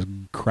because she just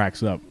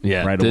cracks up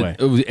right away.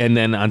 And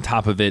then on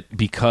top of it,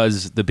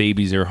 because the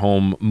babies are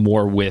home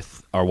more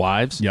with our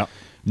wives, Yep.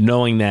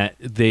 knowing that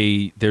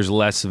there's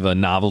less of a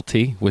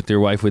novelty with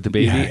their wife with the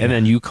baby, Yeah, and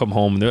then you come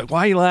home and they're like, "Why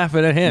are you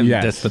laughing at him?"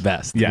 Yes. That's the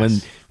best.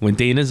 Yes. When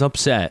Dana's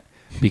upset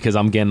because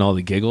I'm getting all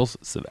the giggles,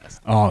 it's the best.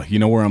 Oh, you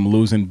know where I'm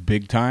losing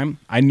big time?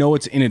 I know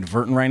it's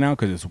inadvertent right now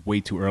because it's way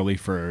too early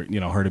for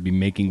her to be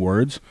making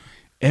words.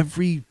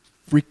 Every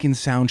freaking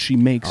sound she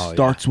makes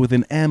starts with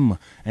an M,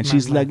 and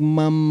she's like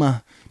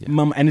mama,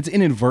 mama, and it's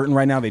inadvertent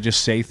right now. They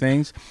just say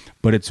things,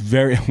 but it's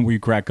very we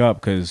crack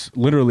up because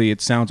literally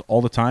it sounds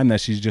all the time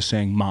that she's just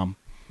saying mom.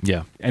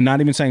 Yeah. And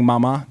not even saying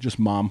mama, just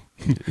mom.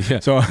 Yeah,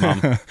 So,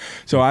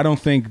 so I don't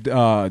think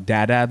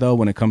dada though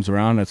when it comes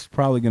around, that's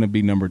probably going to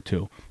be number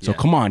 2. So Yeah.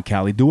 come on,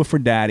 Callie, do it for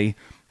daddy.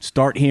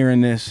 Start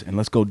hearing this and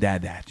let's go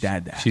dada.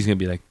 She's gonna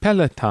be like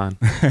Peloton.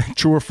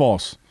 True or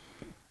false?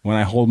 When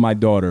I hold my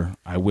daughter,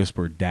 I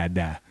whisper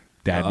dada.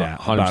 About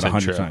 100%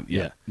 100%. true.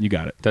 Yeah, you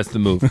got it. That's the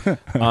move.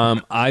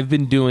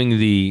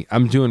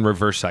 I'm doing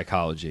reverse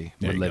psychology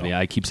There with you Livy. go.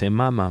 I keep saying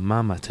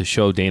mama to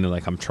show Dana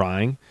like I'm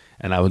trying,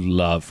 and I would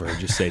love for her to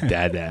just say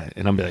dad,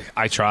 and I'm be like,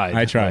 I tried.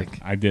 Like,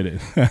 I did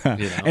it.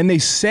 you know? And they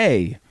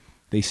say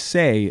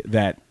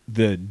that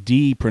the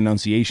D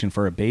pronunciation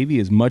for a baby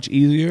is much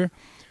easier.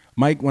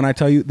 Mike, when I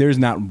tell you, there's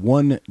not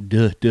one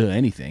duh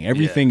anything.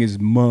 Everything is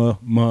ma.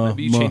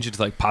 Maybe you change it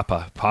to like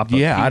papa.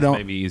 Yeah, I don't-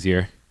 Maybe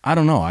easier. I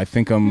don't know. I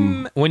think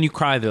When you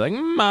cry, they're like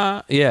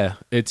ma. Yeah,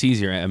 it's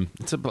easier.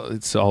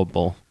 It's all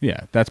bull.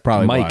 yeah, that's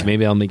probably Mike. why.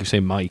 Maybe I'll make her say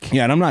Mike.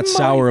 Yeah, and I'm not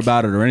sour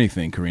about it or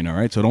anything, Karina.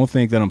 Right? So don't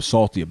think that I'm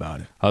salty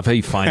about it. I love how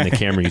you find the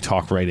camera, you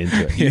talk right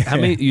into it. How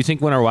many? You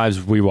think when our wives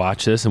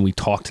rewatch this and we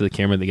talk to the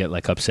camera, they get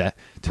like upset?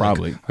 They're like,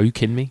 Probably. Are you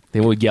kidding me?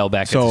 They will yell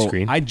back at the So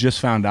screen. I just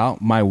found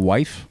out my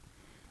wife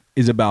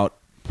is about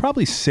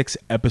probably 6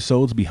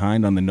 episodes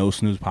behind on the No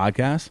Snooze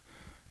podcast.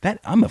 That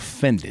I'm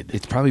offended.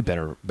 It's probably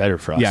better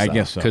for us. Yeah, I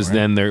guess so, Because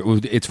right? then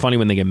it's funny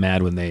when they get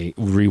mad when they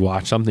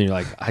rewatch something. You're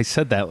like, I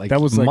said that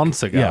That was like,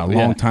 months ago. Yeah, a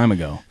long time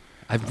ago.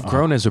 I've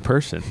grown as a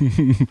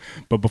person.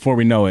 But before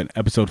we know it,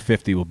 episode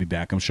 50 will be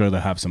back. I'm sure they'll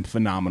have some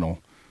phenomenal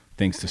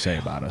things to say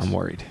about us. I'm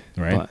worried.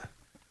 Right?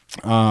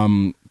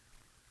 But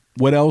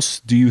What else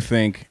do you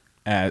think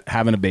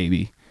having a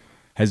baby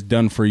has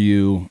done for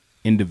you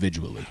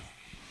individually?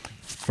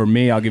 For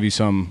me, I'll give you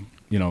some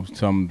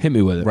Hit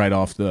me with it. right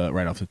off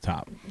the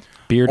top.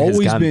 beard has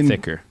always gotten been-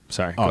 thicker.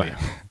 Sorry. Go ahead.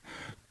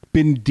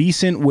 Been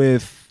decent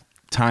with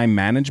time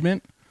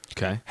management.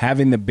 Okay.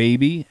 Having the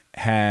baby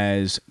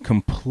has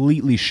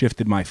completely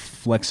shifted my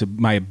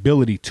my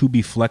ability to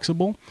be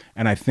flexible,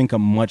 and I think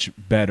I'm much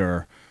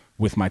better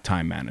with my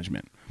time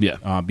management.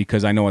 Yeah.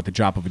 Because I know at the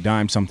drop of a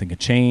dime something could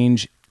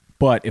change,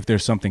 but if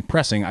there's something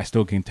pressing, I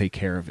still can take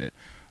care of it.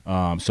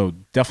 So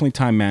definitely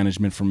time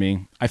management for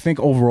me. I think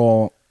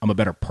overall I'm a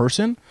better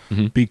person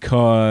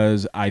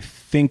because I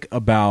think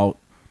about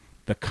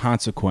the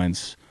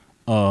consequence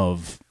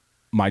of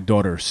my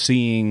daughter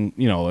seeing,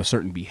 a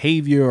certain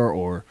behavior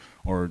or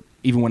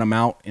even when I'm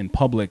out in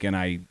public and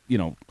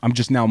I'm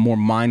just now more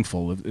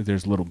mindful if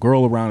there's a little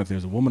girl around, if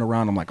there's a woman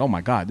around, I'm like, oh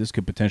my God, this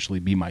could potentially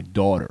be my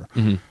daughter.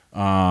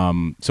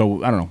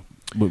 So I don't know.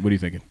 What are you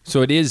thinking?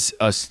 So it is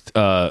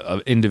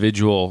a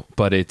individual,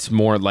 but it's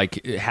more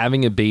like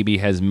having a baby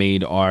has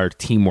made our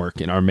teamwork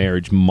in our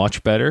marriage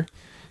much better.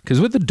 Because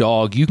with a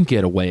dog, you can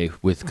get away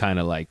with kind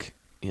of like,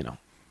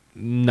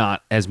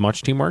 not as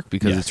much teamwork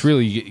because it's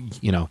really,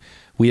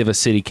 we have a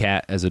city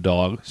cat as a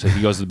dog. So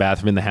he goes to the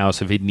bathroom in the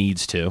house if he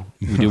needs to.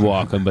 We do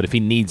walk him, but if he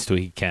needs to,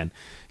 he can.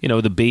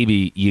 The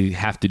baby, you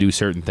have to do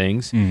certain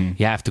things.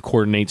 You have to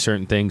coordinate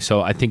certain things.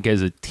 So I think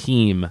as a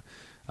team,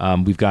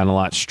 We've gotten a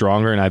lot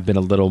stronger, and I've been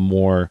a little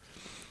more,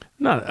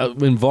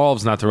 not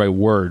involved's not the right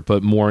word,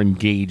 but more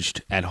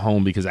engaged at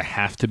home because I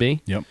have to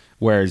be. Yep.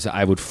 Whereas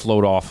I would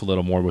float off a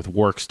little more with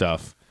work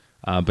stuff.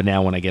 But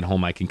now when I get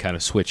home, I can kind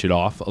of switch it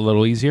off a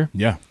little easier.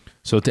 Yeah.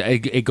 So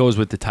it goes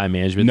with the time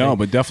management No, thing.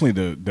 but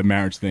definitely the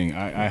marriage thing.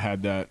 I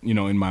had that,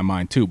 in my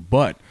mind too.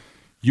 But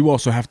you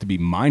also have to be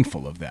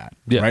mindful of that,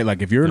 right?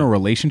 Like if you're in a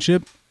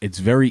relationship, it's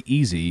very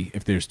easy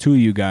if there's two of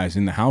you guys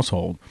in the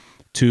household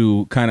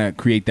to kind of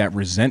create that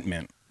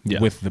resentment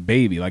with the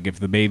baby. Like if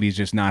the baby's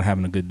just not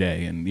having a good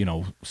day and,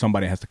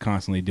 somebody has to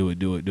constantly do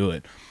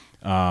it.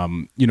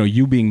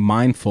 You being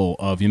mindful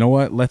of,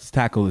 what, let's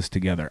tackle this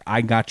together.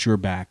 I got your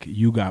back.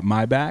 You got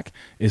my back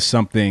is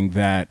something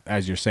that,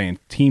 as you're saying,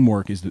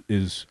 teamwork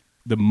is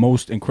the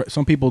most incredible.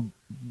 Some people,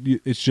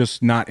 it's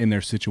just not in their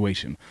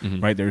situation,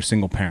 right? They're a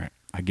single parent.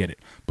 I get it.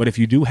 But if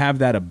you do have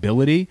that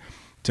ability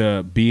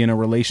to be in a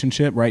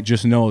relationship, right,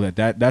 just know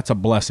that's a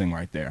blessing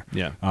right there.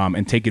 Yeah.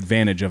 And take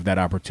advantage of that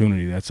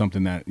opportunity. That's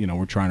something that,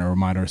 we're trying to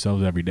remind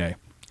ourselves every day.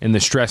 And the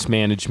stress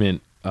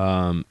management,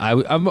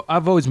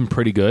 I've always been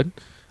pretty good.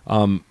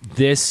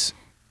 This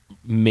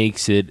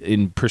makes it,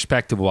 in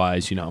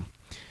perspective-wise,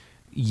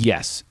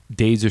 yes,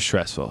 days are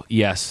stressful.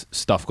 Yes,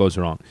 stuff goes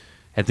wrong.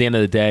 At the end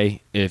of the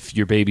day, if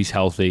your baby's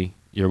healthy,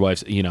 your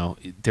wife's,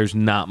 there's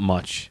not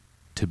much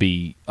to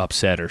be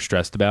upset or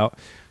stressed about.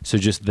 So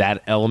just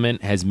that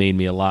element has made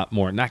me a lot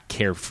more, not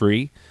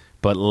carefree,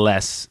 but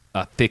less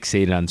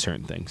fixated on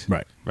certain things.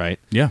 Right?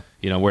 Yeah.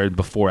 Where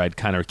before I'd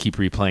kind of keep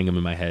replaying them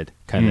in my head,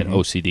 kind of that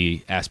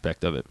OCD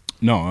aspect of it.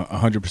 No,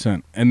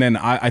 100%. And then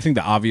I think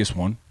the obvious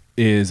one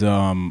is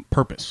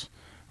purpose,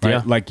 right?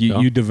 Yeah. Like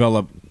you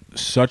develop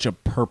such a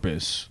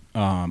purpose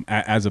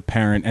as a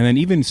parent, and then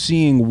even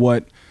seeing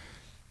what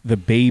the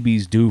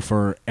babies do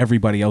for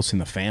everybody else in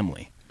the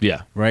family.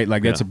 Yeah. Right?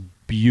 Like that's a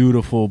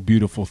beautiful,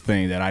 beautiful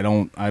thing that I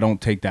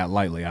don't take that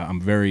lightly. I'm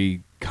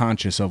very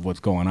conscious of what's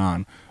going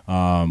on.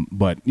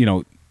 But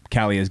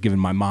Callie has given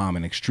my mom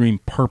an extreme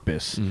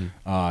purpose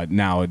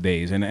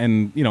nowadays, and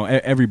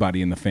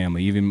everybody in the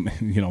family, even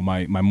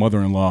my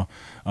mother-in-law,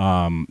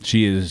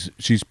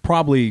 she's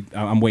probably,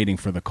 I'm waiting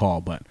for the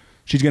call, but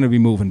she's going to be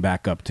moving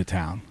back up to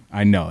town.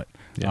 I know it.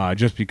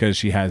 Just because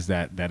she has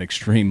that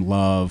extreme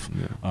love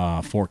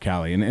for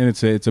Callie, and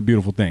it's a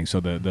beautiful thing. So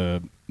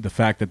the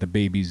fact that the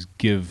babies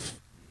give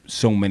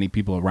so many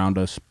people around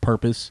us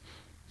purpose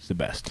is the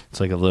best.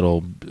 It's like a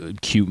little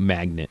cute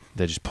magnet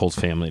that just pulls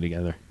family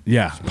together.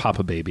 Yeah, just pop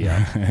a baby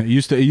out. It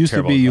used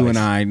to be you and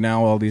I.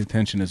 Now all the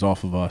attention is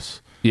off of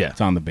us. Yeah,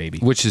 it's on the baby,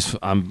 which is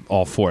I'm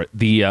all for it.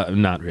 The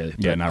not really.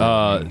 Yeah,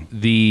 not really.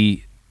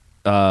 The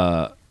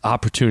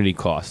opportunity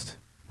cost,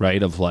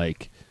 right? Of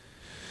like,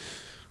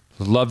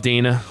 love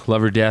Dana,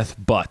 love her death,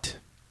 but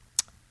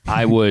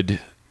I would,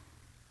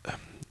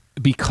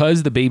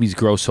 because the babies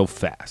grow so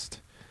fast,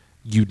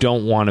 you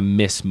don't want to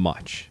miss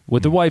much.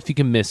 With the wife, you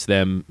can miss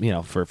them,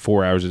 for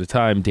 4 hours at a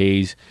time,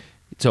 days.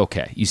 It's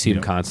okay. You see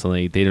them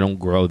constantly. They don't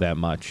grow that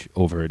much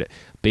over it.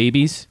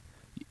 Babies,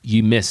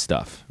 you miss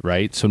stuff,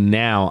 right? So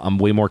now I'm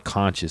way more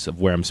conscious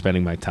of where I'm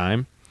spending my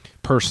time,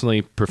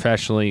 personally,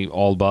 professionally,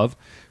 all above,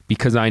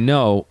 because I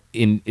know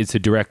it's a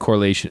direct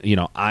correlation.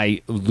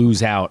 I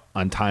lose out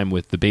on time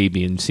with the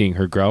baby and seeing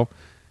her grow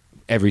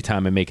every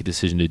time I make a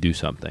decision to do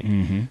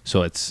something.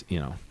 So it's, that's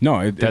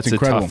it's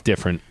incredible. A tough,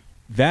 different.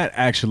 That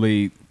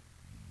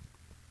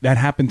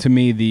happened to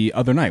me the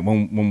other night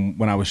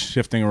when I was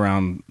shifting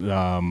around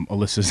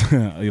Alyssa's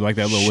you like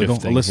that little wiggle?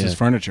 Alyssa's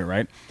furniture,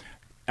 right?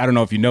 I don't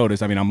know if you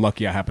noticed. I mean, I'm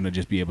lucky I happen to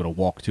just be able to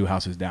walk 2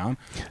 houses down.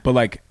 But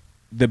like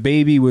the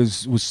baby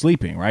was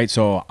sleeping, right?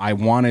 So I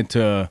wanted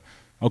to,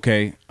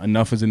 okay,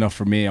 enough is enough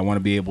for me. I want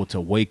to be able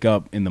to wake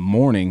up in the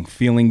morning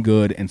feeling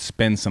good and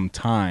spend some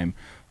time.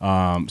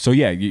 So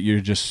yeah,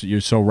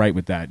 you're so right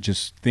with that.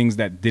 Just things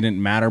that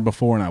didn't matter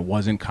before and I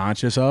wasn't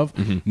conscious of.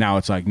 Now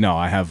it's like, no,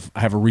 I have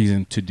a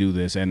reason to do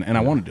this and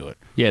I want to do it.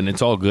 Yeah, and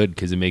it's all good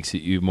because it makes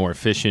you more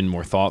efficient,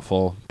 more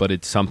thoughtful, but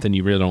it's something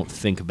you really don't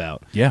think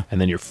about. Yeah. And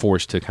then you're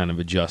forced to kind of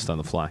adjust on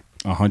the fly.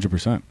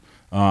 100%.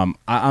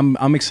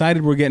 I'm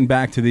excited we're getting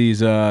back to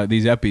these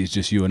epis,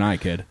 just you and I,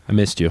 kid. I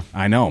missed you.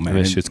 I know, man. I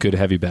missed you. It's good to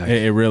have you back.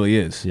 It really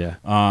is. Yeah.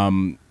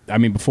 I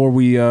mean, before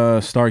we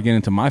start getting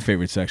into my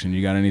favorite section,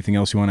 you got anything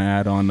else you want to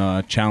add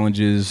on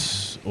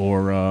challenges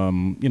or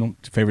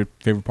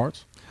favorite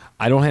parts?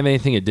 I don't have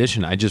anything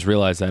addition. I just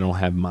realized I don't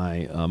have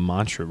my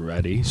mantra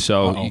ready.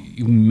 So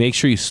you make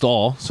sure you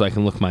stall so I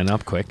can look mine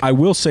up quick. I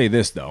will say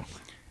this though,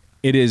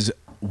 it is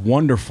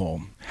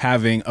wonderful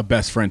having a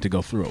best friend to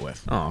go through it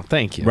with. Oh,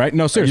 thank you. Right?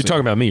 No, seriously. You're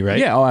talking about me, right?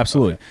 Yeah. Oh,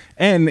 absolutely. Okay.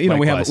 And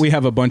Likewise. we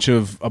have a bunch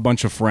of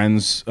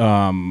friends,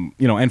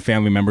 and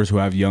family members who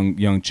have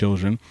young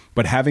children.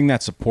 But having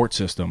that support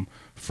system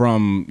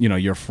from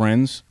your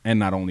friends and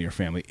not only your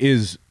family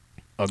is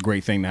a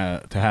great thing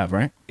to have,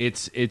 right?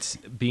 It's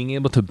being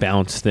able to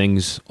bounce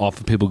things off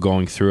of people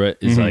going through it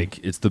is like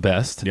it's the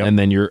best. Yep. And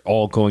then you're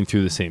all going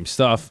through the same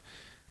stuff.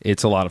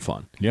 It's a lot of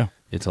fun. Yeah.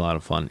 It's a lot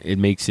of fun. It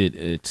makes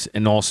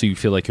and also you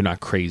feel like you're not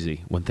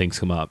crazy when things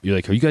come up. You're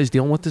like, are you guys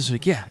dealing with this?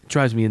 Like, yeah, it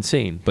drives me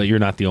insane, but you're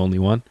not the only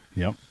one.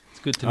 Yep.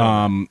 Good to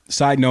know.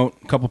 Side note,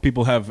 a couple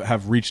people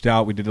have reached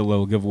out. We did a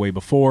little giveaway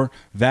before.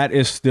 That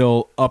is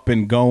still up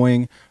and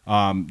going.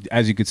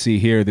 As you can see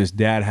here, this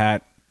dad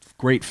hat,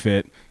 great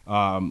fit.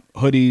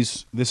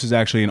 Hoodies, this is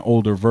actually an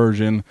older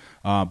version,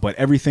 but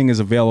everything is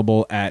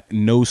available at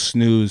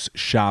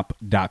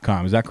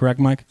nosnoozeshop.com. Is that correct,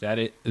 Mike? That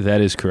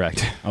is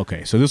correct.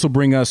 Okay, so this will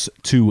bring us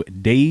to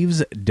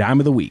Dave's Dime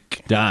of the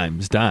Week.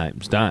 Dimes.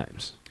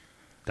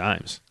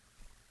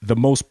 The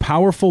most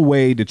powerful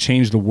way to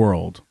change the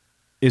world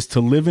is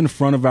to live in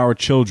front of our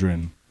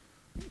children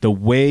the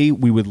way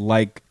we would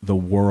like the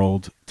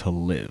world to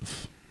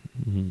live.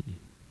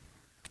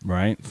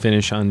 Right?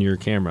 Finish on your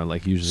camera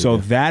like usually. So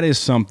that is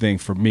something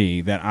for me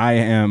that I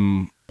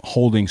am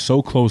holding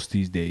so close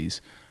these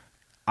days.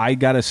 I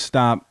got to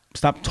stop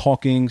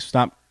talking,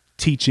 stop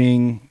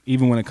teaching,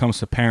 even when it comes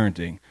to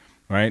parenting,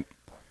 right?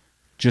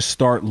 Just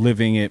start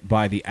living it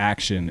by the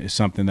action is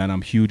something that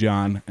I'm huge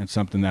on and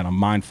something that I'm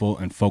mindful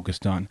and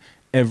focused on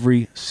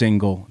every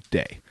single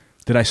day.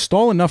 Did I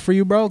stall enough for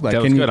you, bro? Like,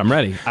 that was good. I'm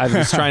ready. I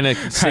was trying to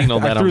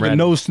signal that I'm ready. I threw the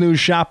No Snooze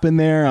shop in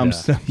there. I'm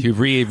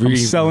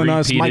selling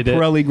us. Mike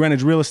Pirelli,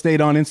 Greenwich Real Estate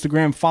on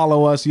Instagram.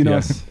 Follow us, you know.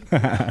 Yes.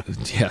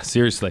 Yeah,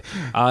 seriously.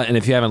 And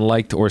if you haven't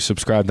liked or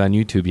subscribed on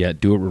YouTube yet,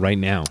 do it right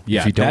now.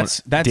 Yeah, if you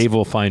don't, Dave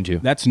will find you.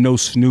 That's No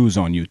Snooze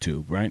on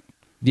YouTube, right?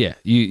 Yeah,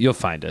 you'll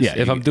find us. Yeah,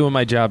 if I'm doing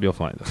my job, you'll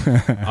find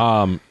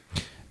us.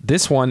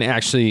 This one,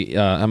 actually,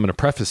 I'm going to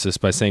preface this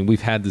by saying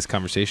we've had this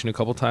conversation a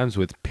couple times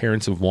with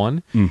parents of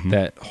one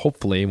that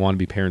hopefully want to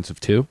be parents of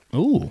two.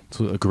 Ooh. It's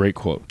a great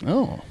quote.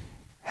 Oh.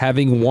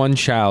 Having one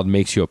child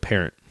makes you a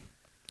parent.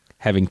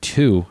 Having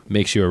two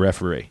makes you a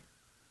referee.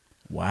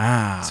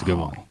 Wow. That's a good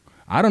one.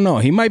 I don't know.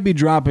 He might be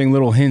dropping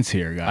little hints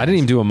here, guys. I didn't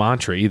even do a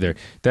mantra either.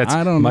 That's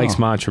Mike's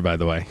mantra, by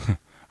the way.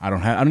 I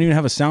don't even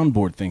have a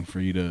soundboard thing for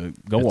you to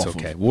go That's off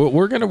okay. of.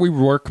 We're going to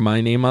rework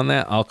my name on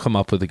that. I'll come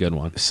up with a good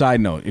one.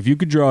 Side note, if you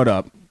could draw it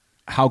up,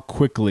 how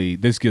quickly,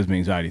 this gives me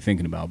anxiety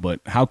thinking about, but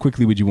how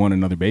quickly would you want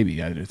another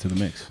baby added to the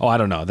mix? Oh, I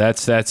don't know.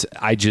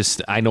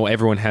 I know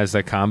everyone has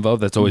that convo.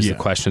 That's always the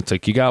question. It's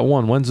like, you got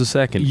one. When's the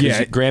second?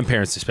 Yeah.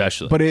 Grandparents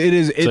especially. But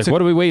it's like,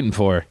 what are we waiting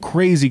for?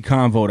 Crazy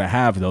convo to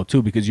have though,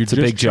 too, because you're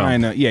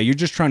you're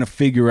just trying to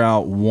figure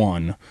out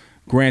one.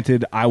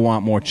 Granted, I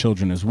want more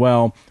children as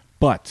well,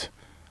 but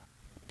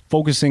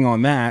focusing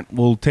on that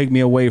will take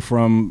me away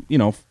from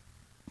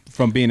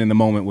being in the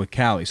moment with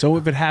Callie. So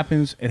if it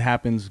happens,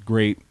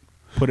 great.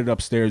 Put it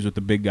upstairs with the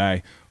big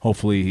guy.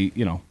 Hopefully,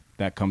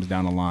 that comes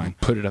down the line.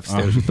 Put it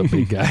upstairs with the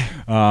big guy.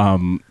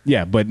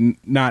 Yeah, but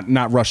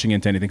not rushing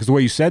into anything. Because the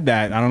way you said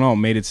that, I don't know,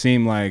 made it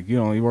seem like,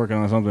 you're working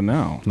on something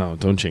now. No,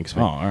 don't jinx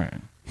me. Oh, all right.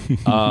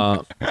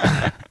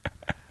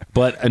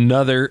 But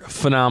another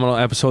phenomenal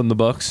episode in the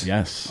books.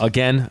 Yes.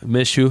 Again,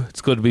 miss you.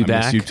 It's good to be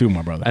back. Miss you too,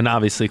 my brother. And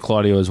obviously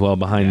Claudio as well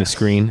behind the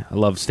screen. I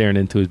love staring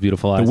into his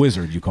beautiful eyes. The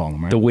wizard, you call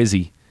him, right? The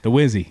Wizzy. The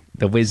Wizzy.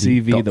 The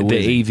Wizzy. CV, the Wizzy.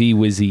 The AV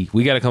Wizzy.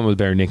 We got to come up with a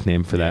better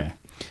nickname for that.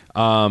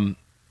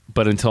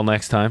 But until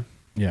next time.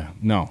 Yeah,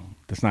 no,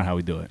 that's not how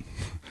we do it.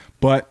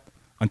 But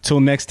until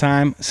next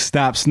time,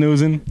 stop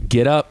snoozing.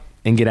 Get up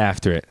and get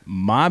after it.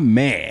 My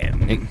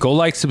man. And go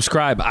like,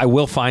 subscribe. I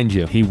will find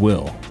you. He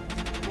will.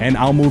 And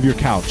I'll move your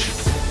couch.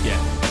 Yeah.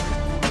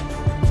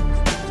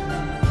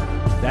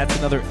 That's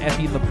another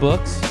Effie in the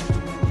books.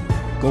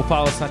 Go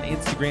follow us on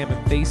Instagram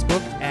and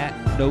Facebook at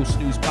No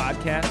Snooze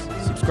Podcast.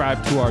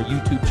 Subscribe to our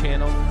YouTube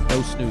channel,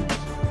 No Snooze.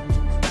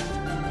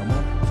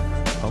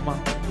 Come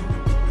on.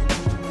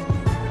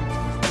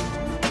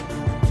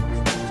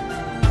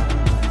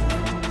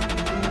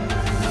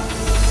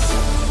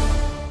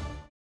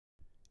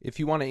 If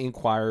you want to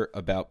inquire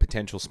about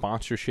potential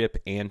sponsorship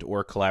and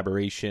or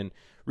collaboration,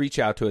 reach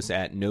out to us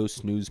at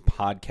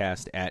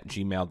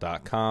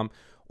nosnoozepodcast@gmail.com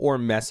or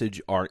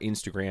message our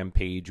Instagram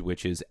page,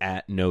 which is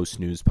at No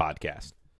Snooze Podcast.